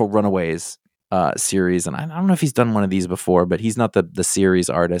wonderful Runaways series. And I don't know if he's done one of these before, but he's not the series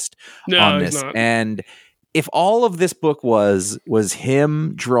artist on this. He's not. And if all of this book was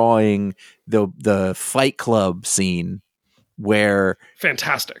him drawing the Fight Club scene where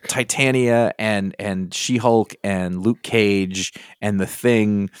fantastic Titania and She-Hulk and Luke Cage and the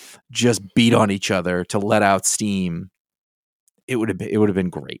Thing just beat on each other to let out steam, it would have been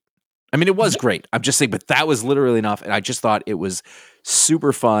great. I mean, it was great. I'm just saying, but that was literally enough, and I just thought it was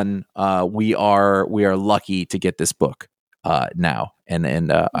super fun. We are lucky to get this book now, and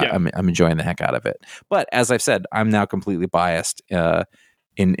I'm enjoying the heck out of it. But as I've said, I'm now completely biased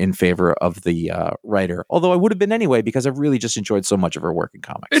in favor of the writer. Although I would have been anyway, because I've really just enjoyed so much of her work in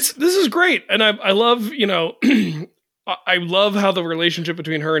comics. This is great, and I love, you know, I love how the relationship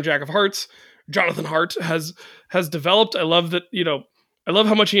between her and Jack of Hearts, Jonathan Hart, has developed. I love that, you know, I love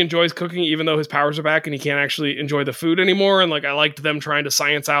how much he enjoys cooking, even though his powers are back and he can't actually enjoy the food anymore. And like, I liked them trying to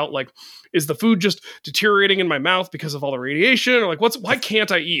science out, like, is the food just deteriorating in my mouth because of all the radiation, or like, why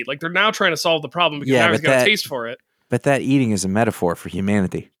can't I eat? Like, they're now trying to solve the problem because now he's got a taste for it. But that eating is a metaphor for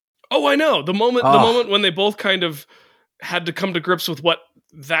humanity. Oh, I know. The moment when they both kind of had to come to grips with what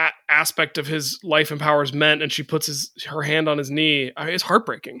that aspect of his life and powers meant, and she puts her hand on his knee, it's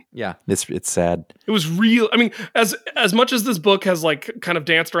heartbreaking. Yeah, it's sad. It was real. I mean, as much as this book has like kind of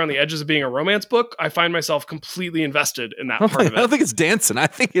danced around the edges of being a romance book, I find myself completely invested in that part of it. I don't think it's dancing. I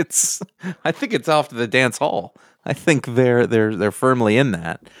think it's off to the dance hall. I think they're firmly in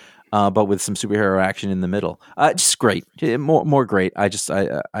that. But with some superhero action in the middle, just great, more great. I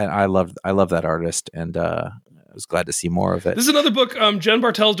love that artist, and I was glad to see more of it. This is another book. Jen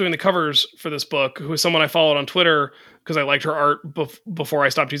Bartel's doing the covers for this book, who is someone I followed on Twitter because I liked her art before I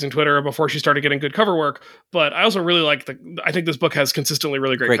stopped using Twitter, before she started getting good cover work. But I also really like I think this book has consistently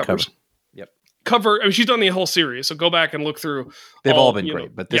really great covers. Cover. Yep. I mean, she's done the whole series, so go back and look through. They've all been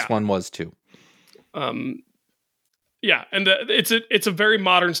great, but this one was too. Yeah, and it's a very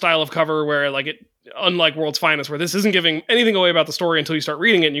modern style of cover where, like, it, unlike World's Finest, where this isn't giving anything away about the story until you start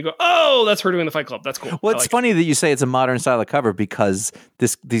reading it and you go, oh, that's her doing the Fight Club. That's cool. Well, it's funny that you say it's a modern style of cover, because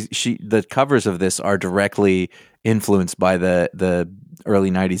the covers of this are directly influenced by the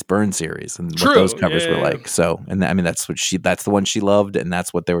early 90s Byrne series and what those covers were like. So, and I mean, that's the one she loved, and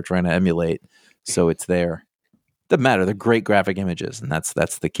that's what they were trying to emulate. So it's there. Doesn't matter. They're great graphic images, and that's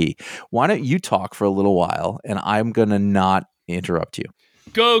the key. Why don't you talk for a little while, and I'm gonna not interrupt you.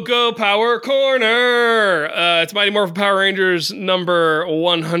 Go Power Corner! It's Mighty Morphin Power Rangers number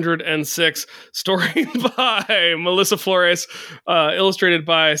 106, story by Melissa Flores, illustrated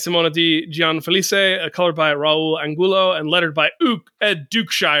by Simona Di Gianfelice, colored by Raul Angulo, and lettered by Ed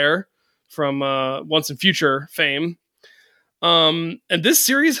Dukeshire from Once and Future fame. And this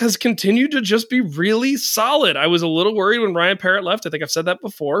series has continued to just be really solid. I was a little worried when Ryan Parrott left. I think I've said that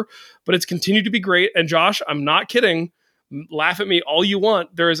before, but it's continued to be great. And Josh, I'm not kidding. Laugh at me all you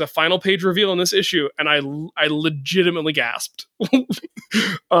want. There is a final page reveal in this issue, and I legitimately gasped.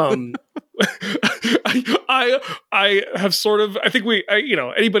 I have sort of, I think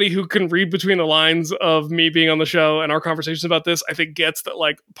anybody who can read between the lines of me being on the show and our conversations about this, I think gets that,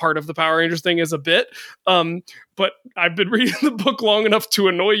 like, part of the Power Rangers thing is a bit. But I've been reading the book long enough to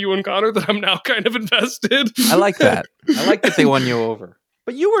annoy you and Connor that I'm now kind of invested. I like that. I like that they won you over.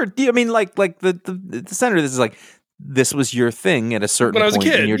 But you were, I mean, like the center of this is like, this was your thing at a certain when I was point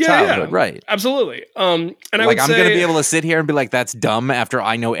a kid. In your childhood, right? Absolutely. And I like, would I'm say, going to be able to sit here and be like, "That's dumb." After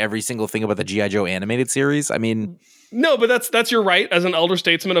I know every single thing about the G.I. Joe animated series, I mean, no, but that's your right as an elder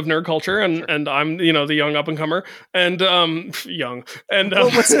statesman of nerd culture, and I'm the young up and comer, and young. And well,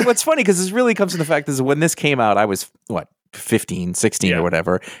 what's funny, because this really comes from the fact is when this came out, I was 15, 16 or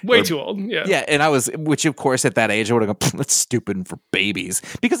whatever. Way too old. Yeah. Yeah. And I was, which of course at that age I would have gone, that's stupid for babies,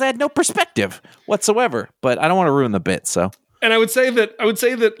 because I had no perspective whatsoever, but I don't want to ruin the bit. So, and I would say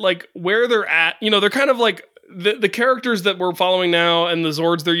that like where they're at, they're kind of like the characters that we're following now and the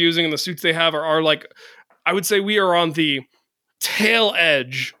Zords they're using and the suits they have are like, I would say we are on the tail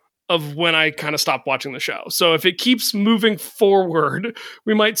edge of when I kind of stopped watching the show. So if it keeps moving forward,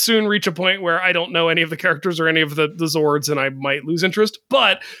 we might soon reach a point where I don't know any of the characters or any of the Zords, and I might lose interest.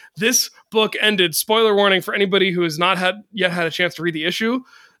 But this book ended, spoiler warning for anybody who has not yet had a chance to read the issue,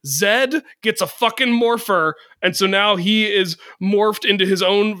 Zed gets a fucking morpher, and so now he is morphed into his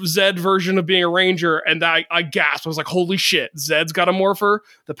own Zed version of being a ranger, and I gasped. I was like, holy shit, Zed's got a morpher?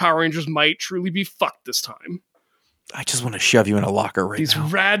 The Power Rangers might truly be fucked this time. I just want to shove you in a locker right These now.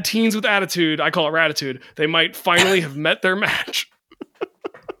 These rad teens with attitude, I call it ratitude, they might finally have met their match.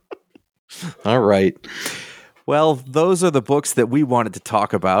 All right. Well, those are the books that we wanted to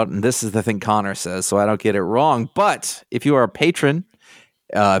talk about, and this is the thing Connor says, so I don't get it wrong. But if you are a patron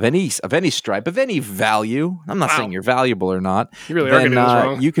of any stripe, of any value, I'm not saying you're valuable or not, you really are getting this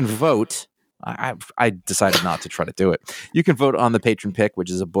wrong. You can vote. I decided not to try to do it. You can vote on the patron pick,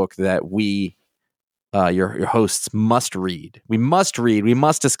 which is a book that we, your hosts, must read. We must read, we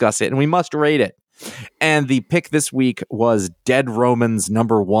must discuss it, and we must rate it. And the pick this week was Dead Romans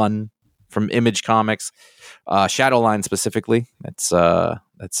 #1 from Image Comics, Shadowline specifically. That's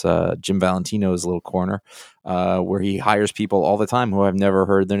Jim Valentino's little corner, where he hires people all the time who I've never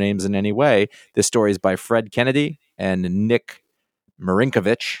heard their names in any way. This story is by Fred Kennedy and Nick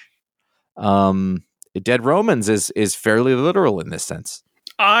Marinkovich. Dead Romans is fairly literal in this sense.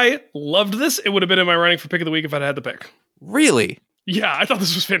 I loved this. It would have been in my running for pick of the week if I'd had the pick. Really? Yeah, I thought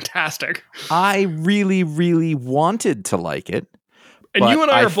this was fantastic. I really, really wanted to like it. And you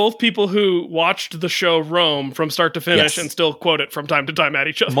and I are both people who watched the show Rome from start to finish and still quote it from time to time at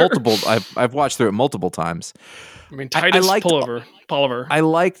each other. I've watched through it multiple times. I mean, Titus Pullover. I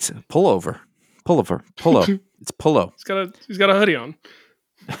liked Pullo. It's Pullo. He's got a hoodie on.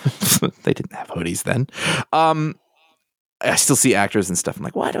 They didn't have hoodies then. I still see actors and stuff. I'm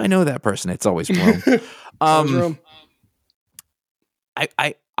like, why do I know that person? It's always Rome. Rome.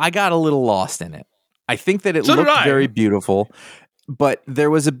 I got a little lost in it. I think that it looked very beautiful. But there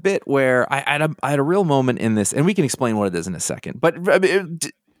was a bit where I had a real moment in this, and we can explain what it is in a second. But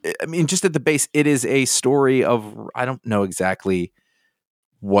I mean, just at the base, it is a story of, I don't know exactly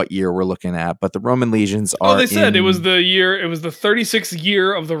what year we're looking at, but the Roman legions are. Oh, they said it was the 36th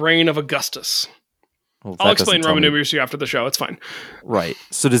year of the reign of Augustus. Well, I'll explain Roman numerals to you after the show. It's fine. Right.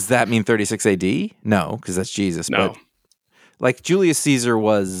 So does that mean 36 AD? No, because that's Jesus. No. But like Julius Caesar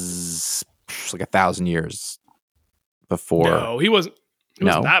was like 1,000 years before. No, he wasn't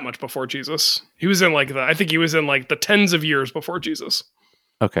that much before Jesus. He was in I think he was in the tens of years before Jesus.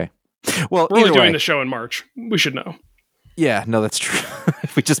 Okay. Well, we're only doing the show in March. We should know. Yeah, no, that's true.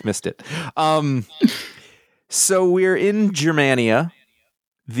 We just missed it. So we're in Germania.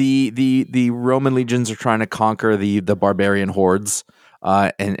 The Roman legions are trying to conquer the barbarian hordes.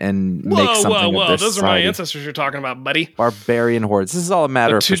 And make something of their those are my ancestors you're talking about, buddy. Barbarian hordes. This is all a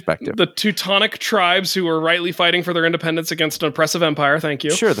matter of perspective. The Teutonic tribes who were rightly fighting for their independence against an oppressive empire. Thank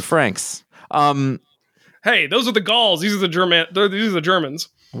you. Sure, the Franks. Hey, those are the Gauls. These are the Germans.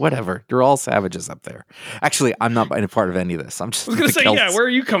 Whatever. You're all savages up there. Actually, I'm not a part of any of this. I'm just. I was going to say, Celts. Where are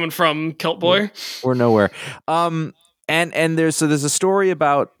you coming from, Celt boy? We're nowhere. And there's a story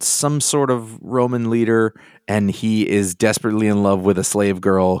about some sort of Roman leader, and he is desperately in love with a slave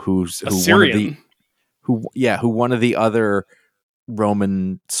girl who one of the other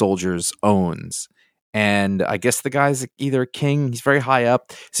Roman soldiers owns. And I guess the guy's either a king, he's very high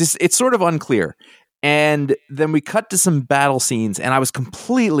up. It's sort of unclear. And then we cut to some battle scenes, and I was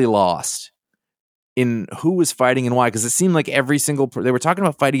completely lost in who was fighting and why, because it seemed like every single they were talking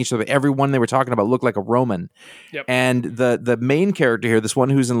about fighting each other. Everyone they were talking about looked like a Roman. Yep. And the main character here, this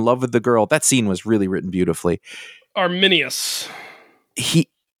one who's in love with the girl, that scene was really written beautifully. Arminius.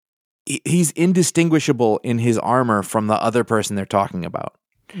 He's indistinguishable in his armor from the other person they're talking about.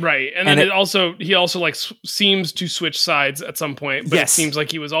 Right. And then he also seems to switch sides at some point, but yes. It seems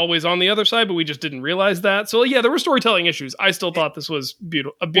like he was always on the other side, but we just didn't realize that. So yeah, there were storytelling issues. I still thought this was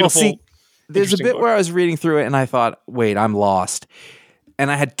beautiful. There's a bit where I was reading through it and I thought, wait, I'm lost. And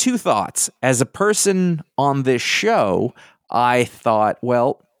I had two thoughts. As a person on this show, I thought,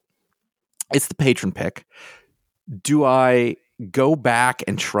 well, it's the patron pick. Do I go back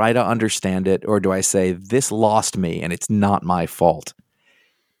and try to understand it, or do I say, this lost me and it's not my fault?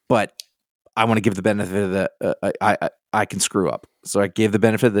 But I want to give the benefit of the I can screw up. So I gave the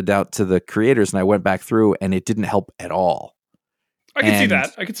benefit of the doubt to the creators and I went back through and it didn't help at all. I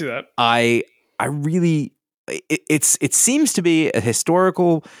can see that. I really, it seems to be a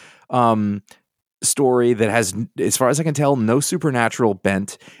historical story that has, as far as I can tell, no supernatural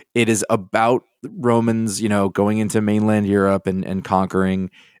bent. It is about Romans, going into mainland Europe and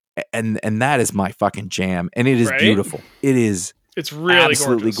conquering, and that is my fucking jam. And it is beautiful. It's really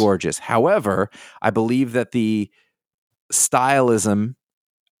absolutely gorgeous. However, I believe that the stylism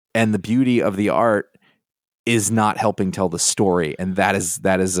and the beauty of the art is not helping tell the story, and that is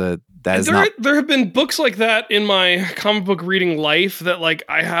not. There have been books like that in my comic book reading life that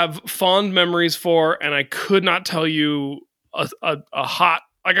I have fond memories for, and I could not tell you I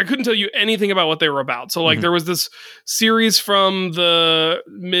couldn't tell you anything about what they were about. So there was this series from the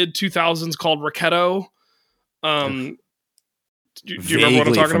mid 2000s called Raquetto. Do you remember what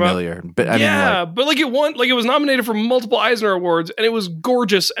I'm talking about? But but it was nominated for multiple Eisner Awards, and it was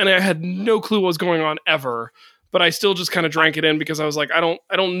gorgeous, and I had no clue what was going on ever. But I still just kind of drank it in because I was like, I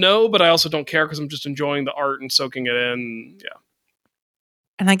don't know, but I also don't care because I'm just enjoying the art and soaking it in. Yeah.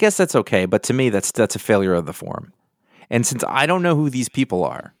 And I guess that's okay, but to me, that's a failure of the form. And since I don't know who these people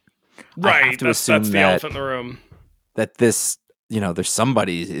are, right, I have to assume that's the elephant in the room. That this, there's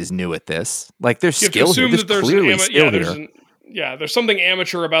somebody is new at this. There's skill here. There's clearly skill here. There's something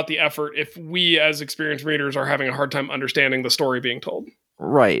amateur about the effort if we as experienced readers are having a hard time understanding the story being told.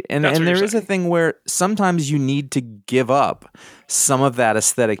 Right. And there is a thing where sometimes you need to give up some of that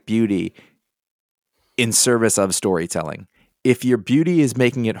aesthetic beauty in service of storytelling. If your beauty is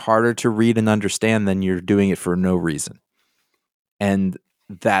making it harder to read and understand, then you're doing it for no reason. And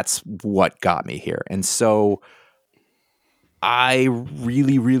that's what got me here. And so I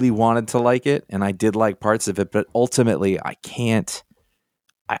really, really wanted to like it, and I did like parts of it, but ultimately I can't.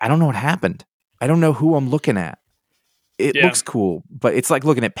 I don't know what happened. I don't know who I'm looking at. It looks cool, but it's like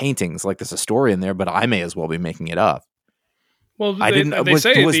looking at paintings. Like there's a story in there, but I may as well be making it up. Well, I didn't. Was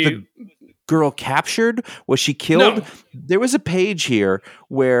the girl captured? Was she killed? No. There was a page here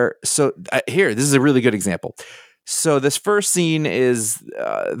where. So here, this is a really good example. So this first scene is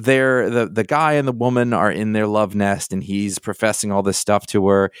the guy and the woman are in their love nest, and he's professing all this stuff to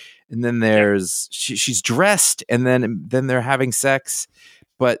her. And then there's she's dressed, and then they're having sex.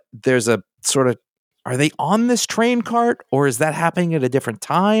 But there's a sort of, are they on this train cart, or is that happening at a different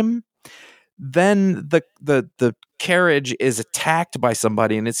time? Then the carriage is attacked by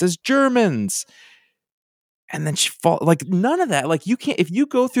somebody, and it says Germans. And then she falls. Like none of that. Like you can't. If you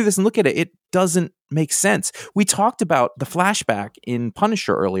go through this and look at it, it doesn't make sense. We talked about the flashback in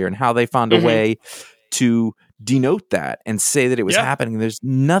Punisher earlier and how they found a way to denote that and say that it was happening. There's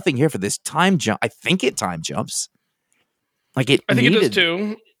nothing here for this time jump. I think it time jumps. Like it. I think it does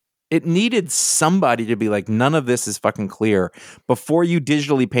too. It needed somebody to be like, none of this is fucking clear. Before you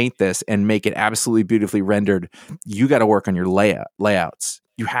digitally paint this and make it absolutely beautifully rendered, you got to work on your layouts.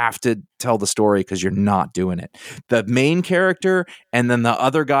 You have to tell the story because you're not doing it. The main character and then the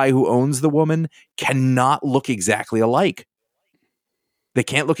other guy who owns the woman cannot look exactly alike. They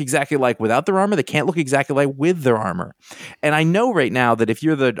can't look exactly alike without their armor. They can't look exactly like with their armor. And I know right now that if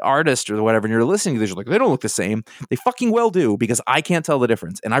you're the artist or whatever and you're listening to this, you're like, they don't look the same. They fucking well do, because I can't tell the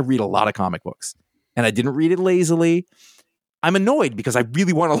difference. And I read a lot of comic books. And I didn't read it lazily. I'm annoyed because I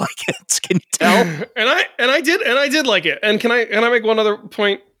really want to like it. Can you tell? and I did like it. And can I make one other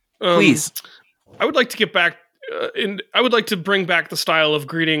point? Please. I would like to get back I would like to bring back the style of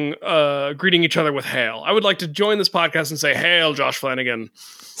greeting each other with hail. I would like to join this podcast and say, "Hail, Josh Flanagan."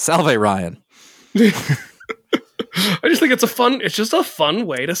 Salve, Ryan. I just think it's just a fun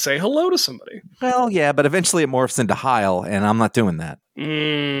way to say hello to somebody. Well, yeah, but eventually it morphs into Heil, and I'm not doing that.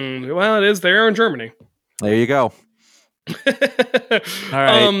 Well, it is there in Germany. There you go. All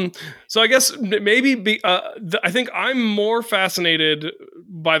right. So I guess maybe I think I'm more fascinated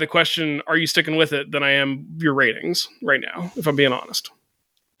by the question, are you sticking with it, than I am your ratings right now, if I'm being honest.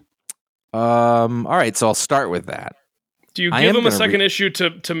 All right, so I'll start with that. Do you give them a second issue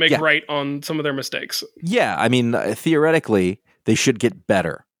to make right on some of their mistakes? Yeah, I mean, theoretically, they should get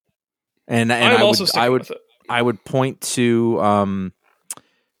better. And I would point to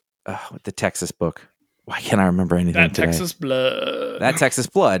the Texas book. Why can't I remember anything today? That Texas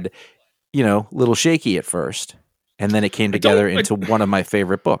Blood, little shaky at first. And then it came together into one of my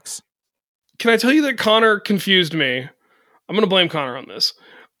favorite books. Can I tell you that Connor confused me? I'm going to blame Connor on this.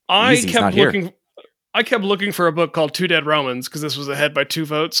 I kept looking for a book called Two Dead Romans because this was ahead by 2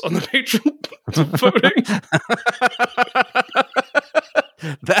 votes on the patron voting.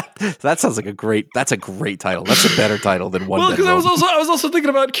 That sounds like that's a great title. That's a better title than One Dead Roman. Well, because I was also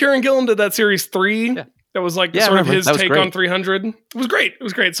thinking about Kieran Gillen did that series 3. Yeah. That was like sort of his take on 300. It was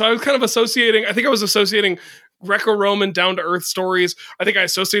great. So I was kind of associating Greco-Roman down-to-earth stories. I think I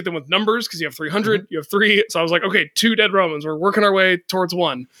associate them with numbers because you have 300, you have 3. So I was like, okay, 2 Dead Romans. We're working our way towards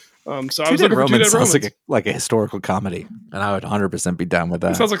 1. So I was looking for 2 Dead Romans. Sounds like a historical comedy, and I would 100% be down with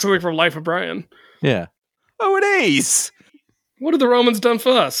that. It sounds like something from Life of Brian. Yeah. Oh, it is. What have the Romans done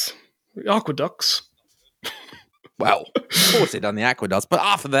for us? The aqueducts. Well, of course they done the aqueducts, but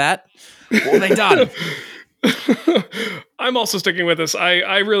off of that, what have they done? I'm also sticking with this.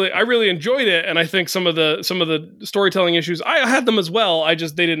 I really enjoyed it, and I think some of the storytelling issues I had them as well. They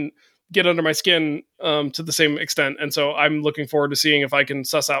didn't get under my skin to the same extent, and so I'm looking forward to seeing if I can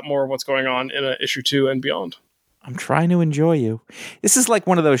suss out more of what's going on in issue 2 and beyond. I'm trying to enjoy you. This is like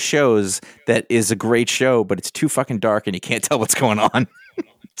one of those shows that is a great show, but it's too fucking dark and you can't tell what's going on.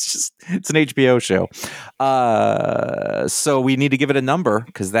 It's an HBO show. So we need to give it a number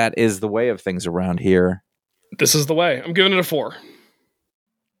because that is the way of things around here. This is the way. I'm giving it a 4.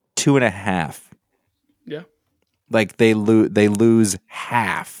 2.5. Yeah. Like they lose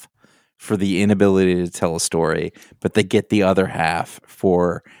half for the inability to tell a story, but they get the other half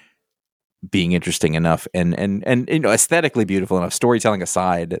for being interesting enough and aesthetically beautiful enough, storytelling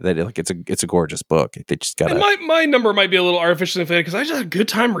aside, that it's a gorgeous book. They just got my number might be a little artificially inflated because I just had a good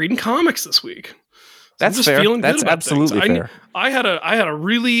time reading comics this week. That's I'm just fair. Feeling That's absolutely fair. I've had a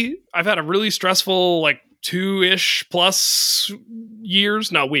really stressful 2-ish plus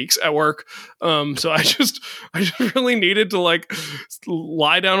years, not weeks at work. So I just really needed to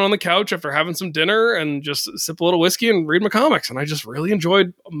lie down on the couch after having some dinner and just sip a little whiskey and read my comics. And I just really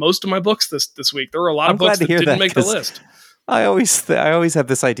enjoyed most of my books this week. There were a lot of books that didn't make the list. I always have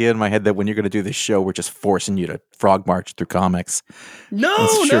this idea in my head that when you're going to do this show, we're just forcing you to frog march through comics. No,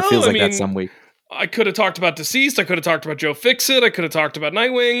 It sure feels like that some week. I could have talked about Deceased. I could have talked about Joe Fixit. I could have talked about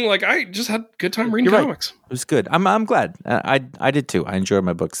Nightwing. Like, I just had a good time reading comics. Right. It was good. I'm glad. I did too. I enjoyed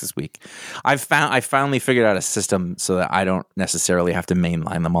my books this week. I finally figured out a system so that I don't necessarily have to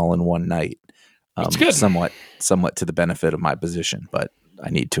mainline them all in one night. That's good. Somewhat to the benefit of my position, but I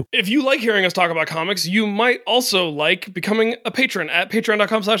need to. If you like hearing us talk about comics, you might also like becoming a patron at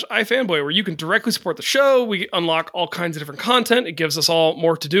patreon.com/ifanboy, where you can directly support the show. We unlock all kinds of different content. It gives us all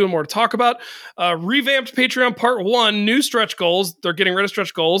more to do and more to talk about. Revamped Patreon Part 1, new stretch goals. They're getting rid of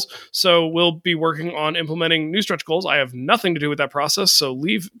stretch goals, so we'll be working on implementing new stretch goals. I have nothing to do with that process, so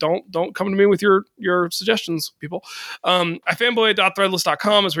don't come to me with your suggestions, people.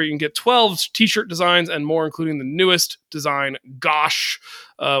 ifanboy.threadless.com is where you can get 12 t-shirt designs and more, including the newest design, Gosh,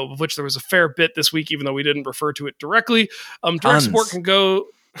 of which there was a fair bit this week, even though we didn't refer to it directly. Direct support can go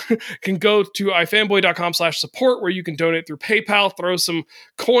to ifanboy.com/support, where you can donate through PayPal, throw some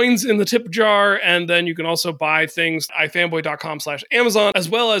coins in the tip jar, and then you can also buy things at ifanboy.com/Amazon, as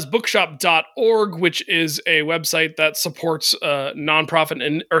well as bookshop.org, which is a website that supports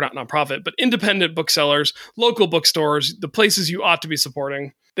independent booksellers, local bookstores, the places you ought to be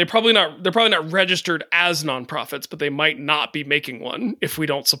supporting. They're probably not registered as nonprofits, but they might not be making one if we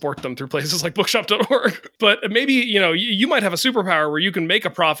don't support them through places like bookshop.org. But maybe, you might have a superpower where you can make a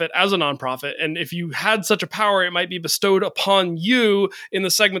profit as a nonprofit. And if you had such a power, it might be bestowed upon you in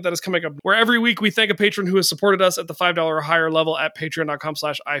the segment that is coming up, where every week we thank a patron who has supported us at the $5 or higher level at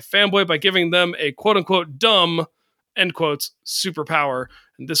patreon.com/ifanboy by giving them a quote unquote dumb, end quotes, superpower.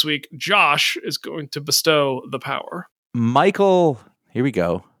 And this week, Josh is going to bestow the power. Michael, here we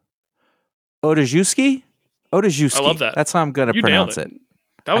go. Odajewski? I love that. That's how I'm going to pronounce it.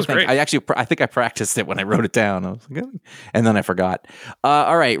 That was great. I think I practiced it when I wrote it down. I was like, and then I forgot.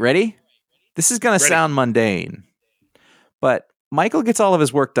 All right, ready? This is going to sound mundane, but Michael gets all of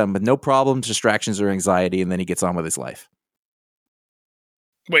his work done with no problems, distractions, or anxiety, and then he gets on with his life.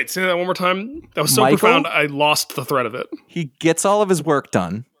 Wait, say that one more time. That was so profound, I lost the thread of it. He gets all of his work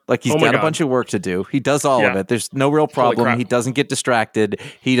done. Like, he's got a bunch of work to do. He does all of it. There's no real problem. He doesn't get distracted.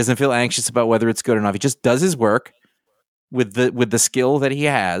 He doesn't feel anxious about whether it's good enough. He just does his work with the skill that he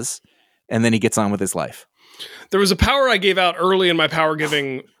has, and then he gets on with his life. There was a power I gave out early in my power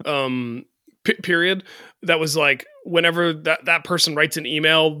giving period that was like, whenever that person writes an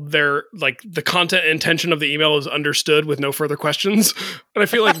email, they're like, the content and intention of the email is understood with no further questions. And I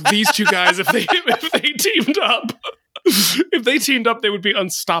feel like these two guys, if they teamed up, they would be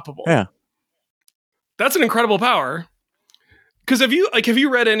unstoppable. Yeah. That's an incredible power. Because have you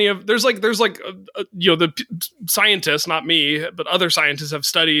read any of, there's the scientists, not me, but other scientists have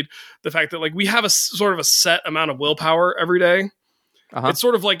studied the fact that, like, we have a sort of a set amount of willpower every day. Uh-huh. It's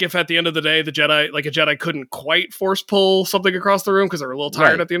sort of like if at the end of the day, a Jedi couldn't quite force pull something across the room because they're a little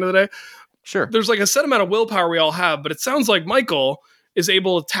tired at the end of the day. Sure. There's like a set amount of willpower we all have, but it sounds like Michael is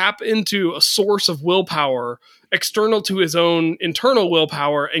able to tap into a source of willpower external to his own internal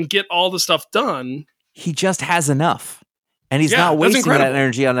willpower and get all the stuff done. He just has enough, and he's not wasting that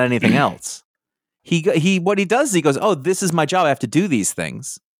energy on anything else. What he does, he goes, "Oh, this is my job. I have to do these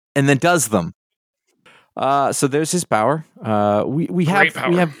things," and then does them. So there's his power. We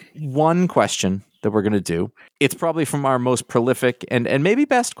have one question that we're going to do. It's probably from our most prolific and maybe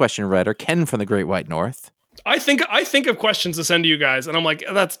best question writer, Ken from the Great White North. I think of questions to send to you guys, and I'm like,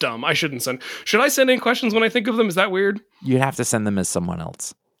 that's dumb. I shouldn't send. Should I send in questions when I think of them? Is that weird? You have to send them as someone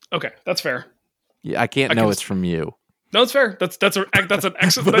else. Okay, that's fair. Yeah, I can't know it's from you. No, it's fair. That's an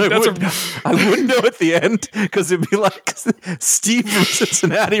excellent. I wouldn't know at the end because it'd be like Steve from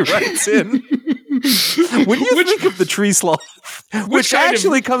Cincinnati writes in. When you think of the tree sloth, which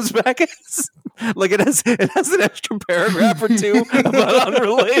actually comes back as like it has an extra paragraph or two about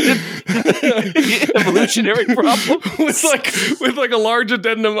unrelated evolutionary problems with a large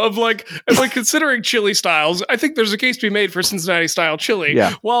addendum of like considering chili styles. I think there's a case to be made for Cincinnati style chili,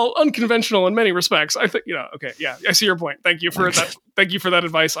 while unconventional in many respects. I think okay, yeah, I see your point. Thank you for that. Thank you for that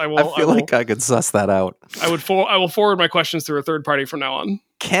advice. I feel like I could suss that out. I will forward my questions through a third party from now on.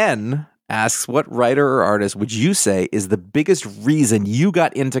 Ken asks, what writer or artist would you say is the biggest reason you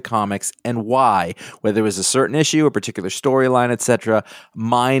got into comics and why? Whether it was a certain issue, a particular storyline, etc.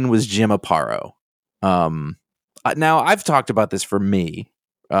 Mine was Jim Aparo. Now, I've talked about this for me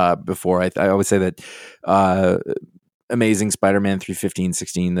before. I always say that Amazing Spider-Man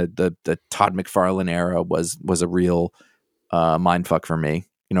 315-16, the Todd McFarlane era was a real mindfuck for me.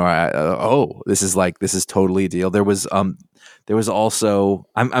 You know, this is totally a deal. There was There was also,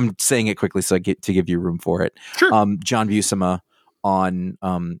 I'm saying it quickly so I get to give you room for it. Sure. John Buscema on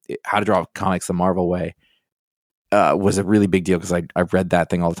How to Draw Comics the Marvel Way was a really big deal because I read that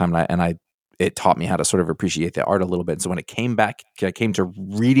thing all the time, and it taught me how to sort of appreciate the art a little bit. So when I came to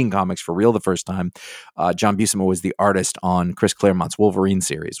reading comics for real the first time, John Buscema was the artist on Chris Claremont's Wolverine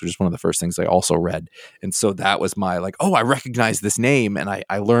series, which is one of the first things I also read. And so that was my like, oh, I recognize this name, and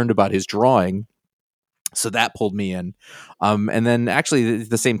I learned about his drawing. So that pulled me in. And then actually at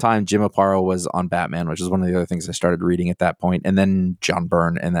the same time, Jim Aparo was on Batman, which is one of the other things I started reading at that point. And then John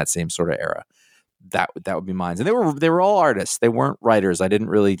Byrne in that same sort of era. That would be mine. And they were all artists. They weren't writers. I didn't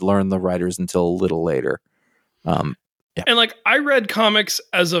really learn the writers until a little later. Yeah. And like I read comics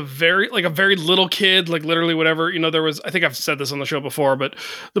as a very little kid, like literally whatever, there was, I think I've said this on the show before, but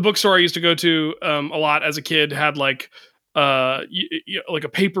the bookstore I used to go to a lot as a kid had like like a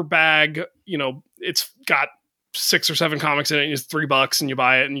paper bag, it's got 6 or 7 comics in it, and it's $3 and you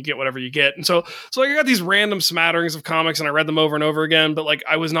buy it and you get whatever you get. And so like I got these random smatterings of comics and I read them over and over again, but like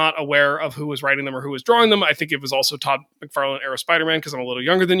I was not aware of who was writing them or who was drawing them. I think it was also Todd McFarlane era Spider-Man because I'm a little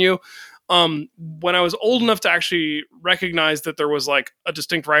younger than you. When I was old enough to actually recognize that there was like a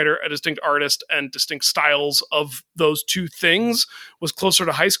distinct writer, a distinct artist, and distinct styles of those two things was closer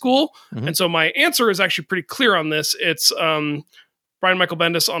to high school. Mm-hmm. And so my answer is actually pretty clear on this. It's Brian Michael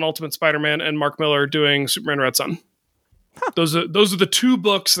Bendis on Ultimate Spider-Man and Mark Miller doing Superman Red Son. Huh. Those are the 2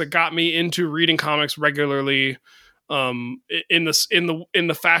 books that got me into reading comics regularly in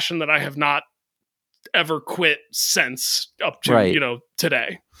the fashion that I have not ever quit since up to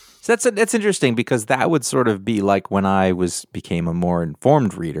today. So that's interesting because that would sort of be like when I became a more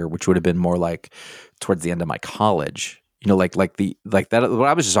informed reader, which would have been more like towards the end of my college. Like that. What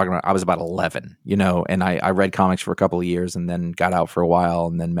I was just talking about, I was about 11, and I read comics for a couple of years and then got out for a while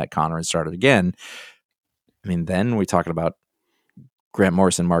and then met Connor and started again. I mean, then we're talking about Grant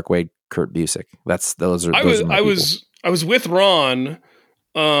Morrison, Mark Waid, Kurt Busiek. I was with Ron,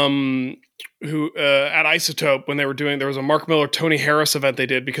 who at Isotope when there was a Mark Miller, Tony Harris event they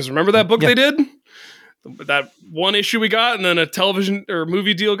did, because remember that book they did? That one issue we got, and then a television or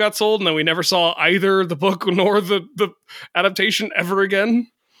movie deal got sold, and then we never saw either the book nor the adaptation ever again.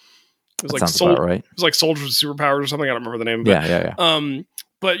 It was right. It was like Soldiers with Superpowers or something. I don't remember the name of it. Yeah.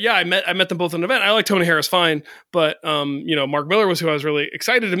 But yeah, I met them both at an event. I like Tony Harris fine, but Mark Miller was who I was really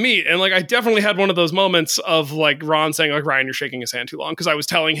excited to meet. And like I definitely had one of those moments of like Ron saying like, Ryan, you're shaking his hand too long, because I was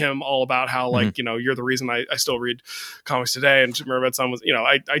telling him all about how like you're the reason I still read comics today. And Superman Red Son was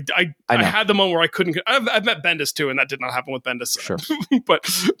I had the moment where I couldn't. I've met Bendis too, and that did not happen with Bendis. Sure, but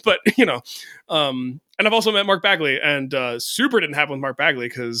and I've also met Mark Bagley, and Super didn't happen with Mark Bagley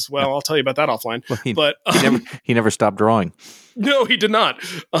because, well, I'll tell you about that offline. Well, he never stopped drawing. No, he did not.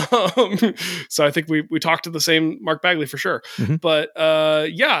 So I think we talked to the same Mark Bagley for sure. Mm-hmm. But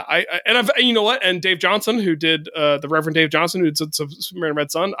and Dave Johnson, who did the Reverend Dave Johnson, who did Superman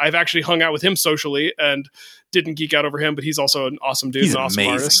Red Son, I've actually hung out with him socially and didn't geek out over him, but he's also an awesome dude, an awesome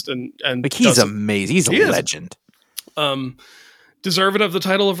artist, and like he's amazing. He's a legend. Deserving of the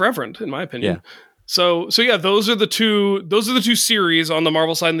title of Reverend, in my opinion. Yeah. So yeah, those are the two series on the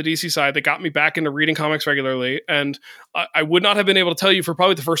Marvel side and the DC side that got me back into reading comics regularly. And I would not have been able to tell you for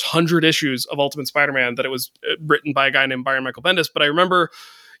probably the first 100 issues of Ultimate Spider-Man that it was written by a guy named Brian Michael Bendis. But I remember,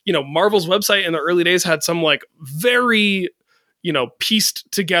 Marvel's website in the early days had some like very, pieced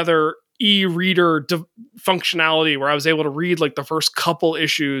together e-reader functionality where I was able to read like the first couple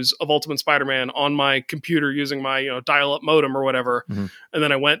issues of Ultimate Spider-Man on my computer using my dial-up modem or whatever. Mm-hmm. And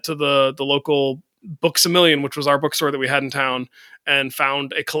then I went to the local Books A Million, which was our bookstore that we had in town, and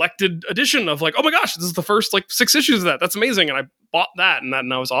found a collected edition of like, oh my gosh, this is the first like 6 issues of that. That's amazing. And I bought that,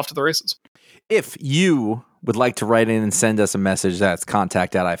 and I was off to the races. If you would like to write in and send us a message, that's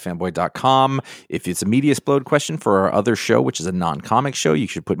contact@ifanboy.com. If it's a Media Explode question for our other show, which is a non-comic show, you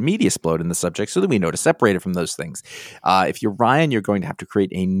should put Media Explode in the subject so that we know to separate it from those things. If you're Ryan, you're going to have to create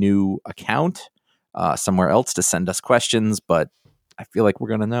a new account somewhere else to send us questions, but I feel like we're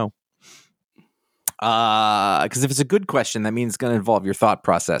going to know. Because if it's a good question, that means it's going to involve your thought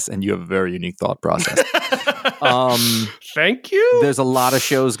process, and you have a very unique thought process. Thank you. There's a lot of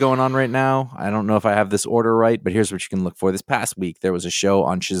shows going on right now. I don't know if I have this order right, but here's what you can look for. This past week, there was a show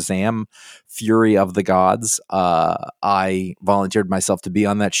on Shazam, Fury of the Gods. I volunteered myself to be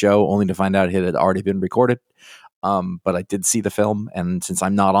on that show, only to find out it had already been recorded. But I did see the film, and since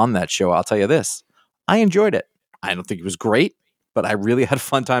I'm not on that show, I'll tell you this. I enjoyed it. I don't think it was great, but I really had a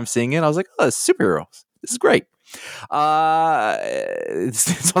fun time seeing it. I was like, oh, it's superheroes. This is great.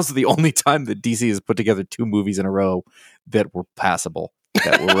 It's also the only time that DC has put together 2 movies in a row that were passable.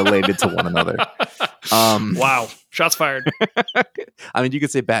 that were related to one another. Wow. Shots fired. I mean, you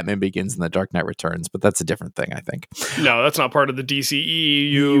could say Batman Begins and The Dark Knight Returns, but that's a different thing, I think. No, that's not part of the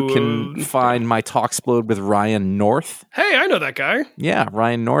DCEU. You can find my Talksplode with Ryan North. Hey, I know that guy. Yeah,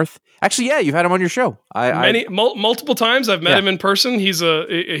 Ryan North. Actually, yeah, you've had him on your show. Multiple times. I've met him in person.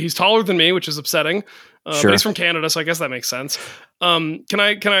 He's taller than me, which is upsetting. Sure. But he's from Canada, so I guess that makes sense.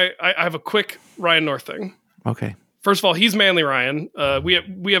 I have a quick Ryan North thing. Okay. First of all, he's Manly Ryan.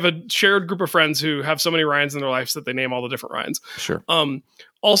 We have a shared group of friends who have so many Ryans in their lives that they name all the different Ryans. Sure.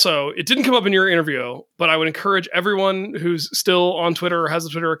 Also, it didn't come up in your interview, but I would encourage everyone who's still on Twitter or has a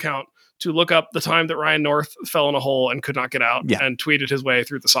Twitter account to look up the time that Ryan North fell in a hole and could not get out and tweeted his way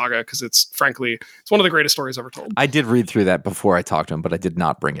through the saga, because it's one of the greatest stories ever told. I did read through that before I talked to him, but I did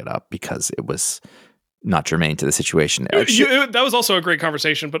not bring it up because it was not germane to the situation. That was also a great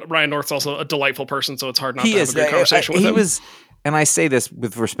conversation, but Ryan North's also a delightful person, so it's hard not to have a good conversation with him. And I say this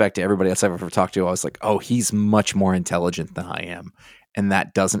with respect to everybody else I've ever talked to. I was like, oh, he's much more intelligent than I am. And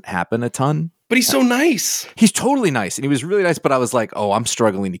that doesn't happen a ton. But he's so nice. He's totally nice. And he was really nice, but I was like, oh, I'm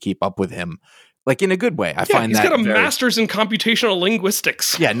struggling to keep up with him. Like, in a good way. I find he's that got a master's in computational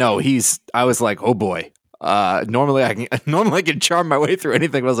linguistics. Yeah, no, I was like, oh boy. Normally I can charm my way through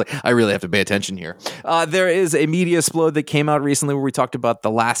anything, but I was like, I really have to pay attention here. There is a media explode that came out recently where we talked about The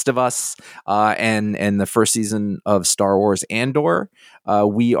Last of Us and the first season of Star Wars Andor.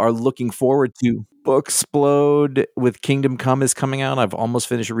 We are looking forward to Booksplode with Kingdom Come is coming out. I've almost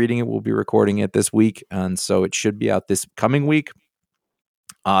finished reading it. We'll be recording it this week, and so it should be out this coming week.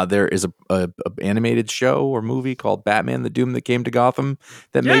 There is a animated show or movie called Batman: The Doom That Came to Gotham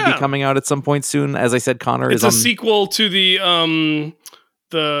that may be coming out at some point soon. As I said, Connor it's a sequel to the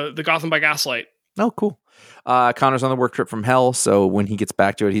Gotham by Gaslight. Oh, cool. Connor's on the work trip from hell, so when he gets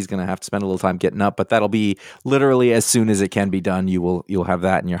back to it, he's going to have to spend a little time getting up. But that'll be literally as soon as it can be done. You'll have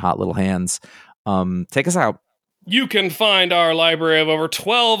that in your hot little hands. Take us out. You can find our library of over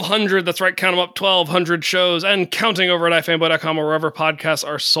 1,200, that's right, count them up, 1,200 shows, and counting over at ifanboy.com or wherever podcasts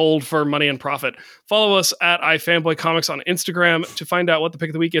are sold for money and profit. Follow us at ifanboycomics on Instagram to find out what the pick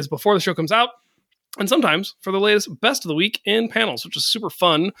of the week is before the show comes out, and sometimes for the latest best of the week in panels, which is super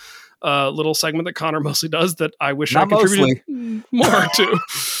fun. Little segment that Connor mostly does that I wish I contributed more to.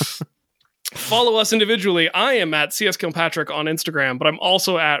 Follow us individually. I am at CS Kilpatrick on Instagram, but I'm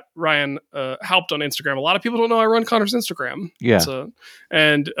also at Ryan Haupt on Instagram. A lot of people don't know I run Connor's Instagram. Yeah.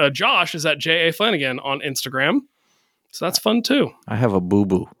 And Josh is at J.A. Flanagan on Instagram. So that's fun too. I have a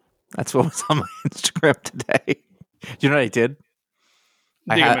boo-boo. That's what was on my Instagram today. Do you know what I did?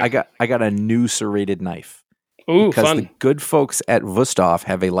 I got a new serrated knife. Ooh, because fun. the good folks at Wusthof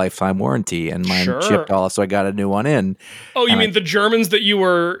have a lifetime warranty, and mine chipped off, so I got a new one in. Oh, you mean the Germans that you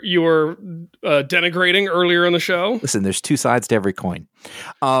were denigrating earlier in the show? Listen, there's two sides to every coin.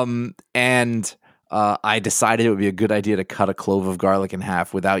 I decided it would be a good idea to cut a clove of garlic in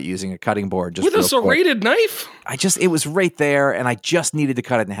half without using a cutting board. Just with a serrated knife? It was right there, and I just needed to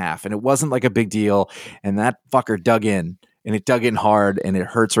cut it in half, and it wasn't like a big deal, and that fucker dug in. And it dug in hard, and it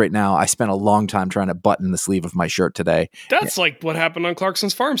hurts right now. I spent a long time trying to button the sleeve of my shirt today. That's like what happened on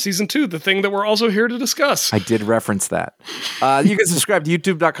Clarkson's Farm Season 2, the thing that we're also here to discuss. I did reference that. You can subscribe to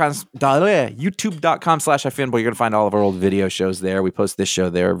youtube.com/ifanboy. You're going to find all of our old video shows there. We post this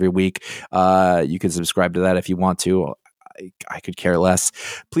show there every week. You can subscribe to that if you want to. I could care less.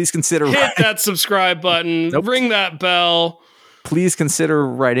 Please consider... Hit that subscribe button. Nope. Ring that bell. Please consider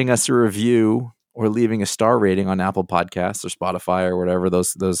writing us a review or leaving a star rating on Apple Podcasts or Spotify or whatever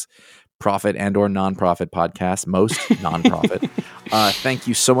those profit and or non-profit podcasts, most non-profit. Thank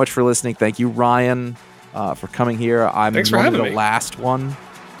you so much for listening. Thank you, Ryan, for coming here. I'm normally the last one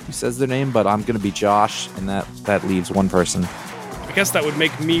who says their name, but I'm going to be Josh, and that leaves one person. I guess that would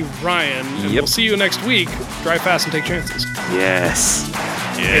make me Ryan. And we'll see you next week. Drive fast and take chances. Yes.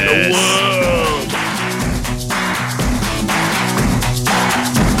 In the world.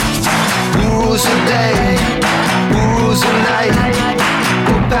 Rules a day, rules a night.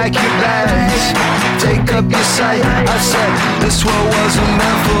 Go pack your bags, take up your sight. I said this world wasn't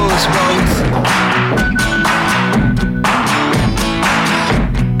meant for us both.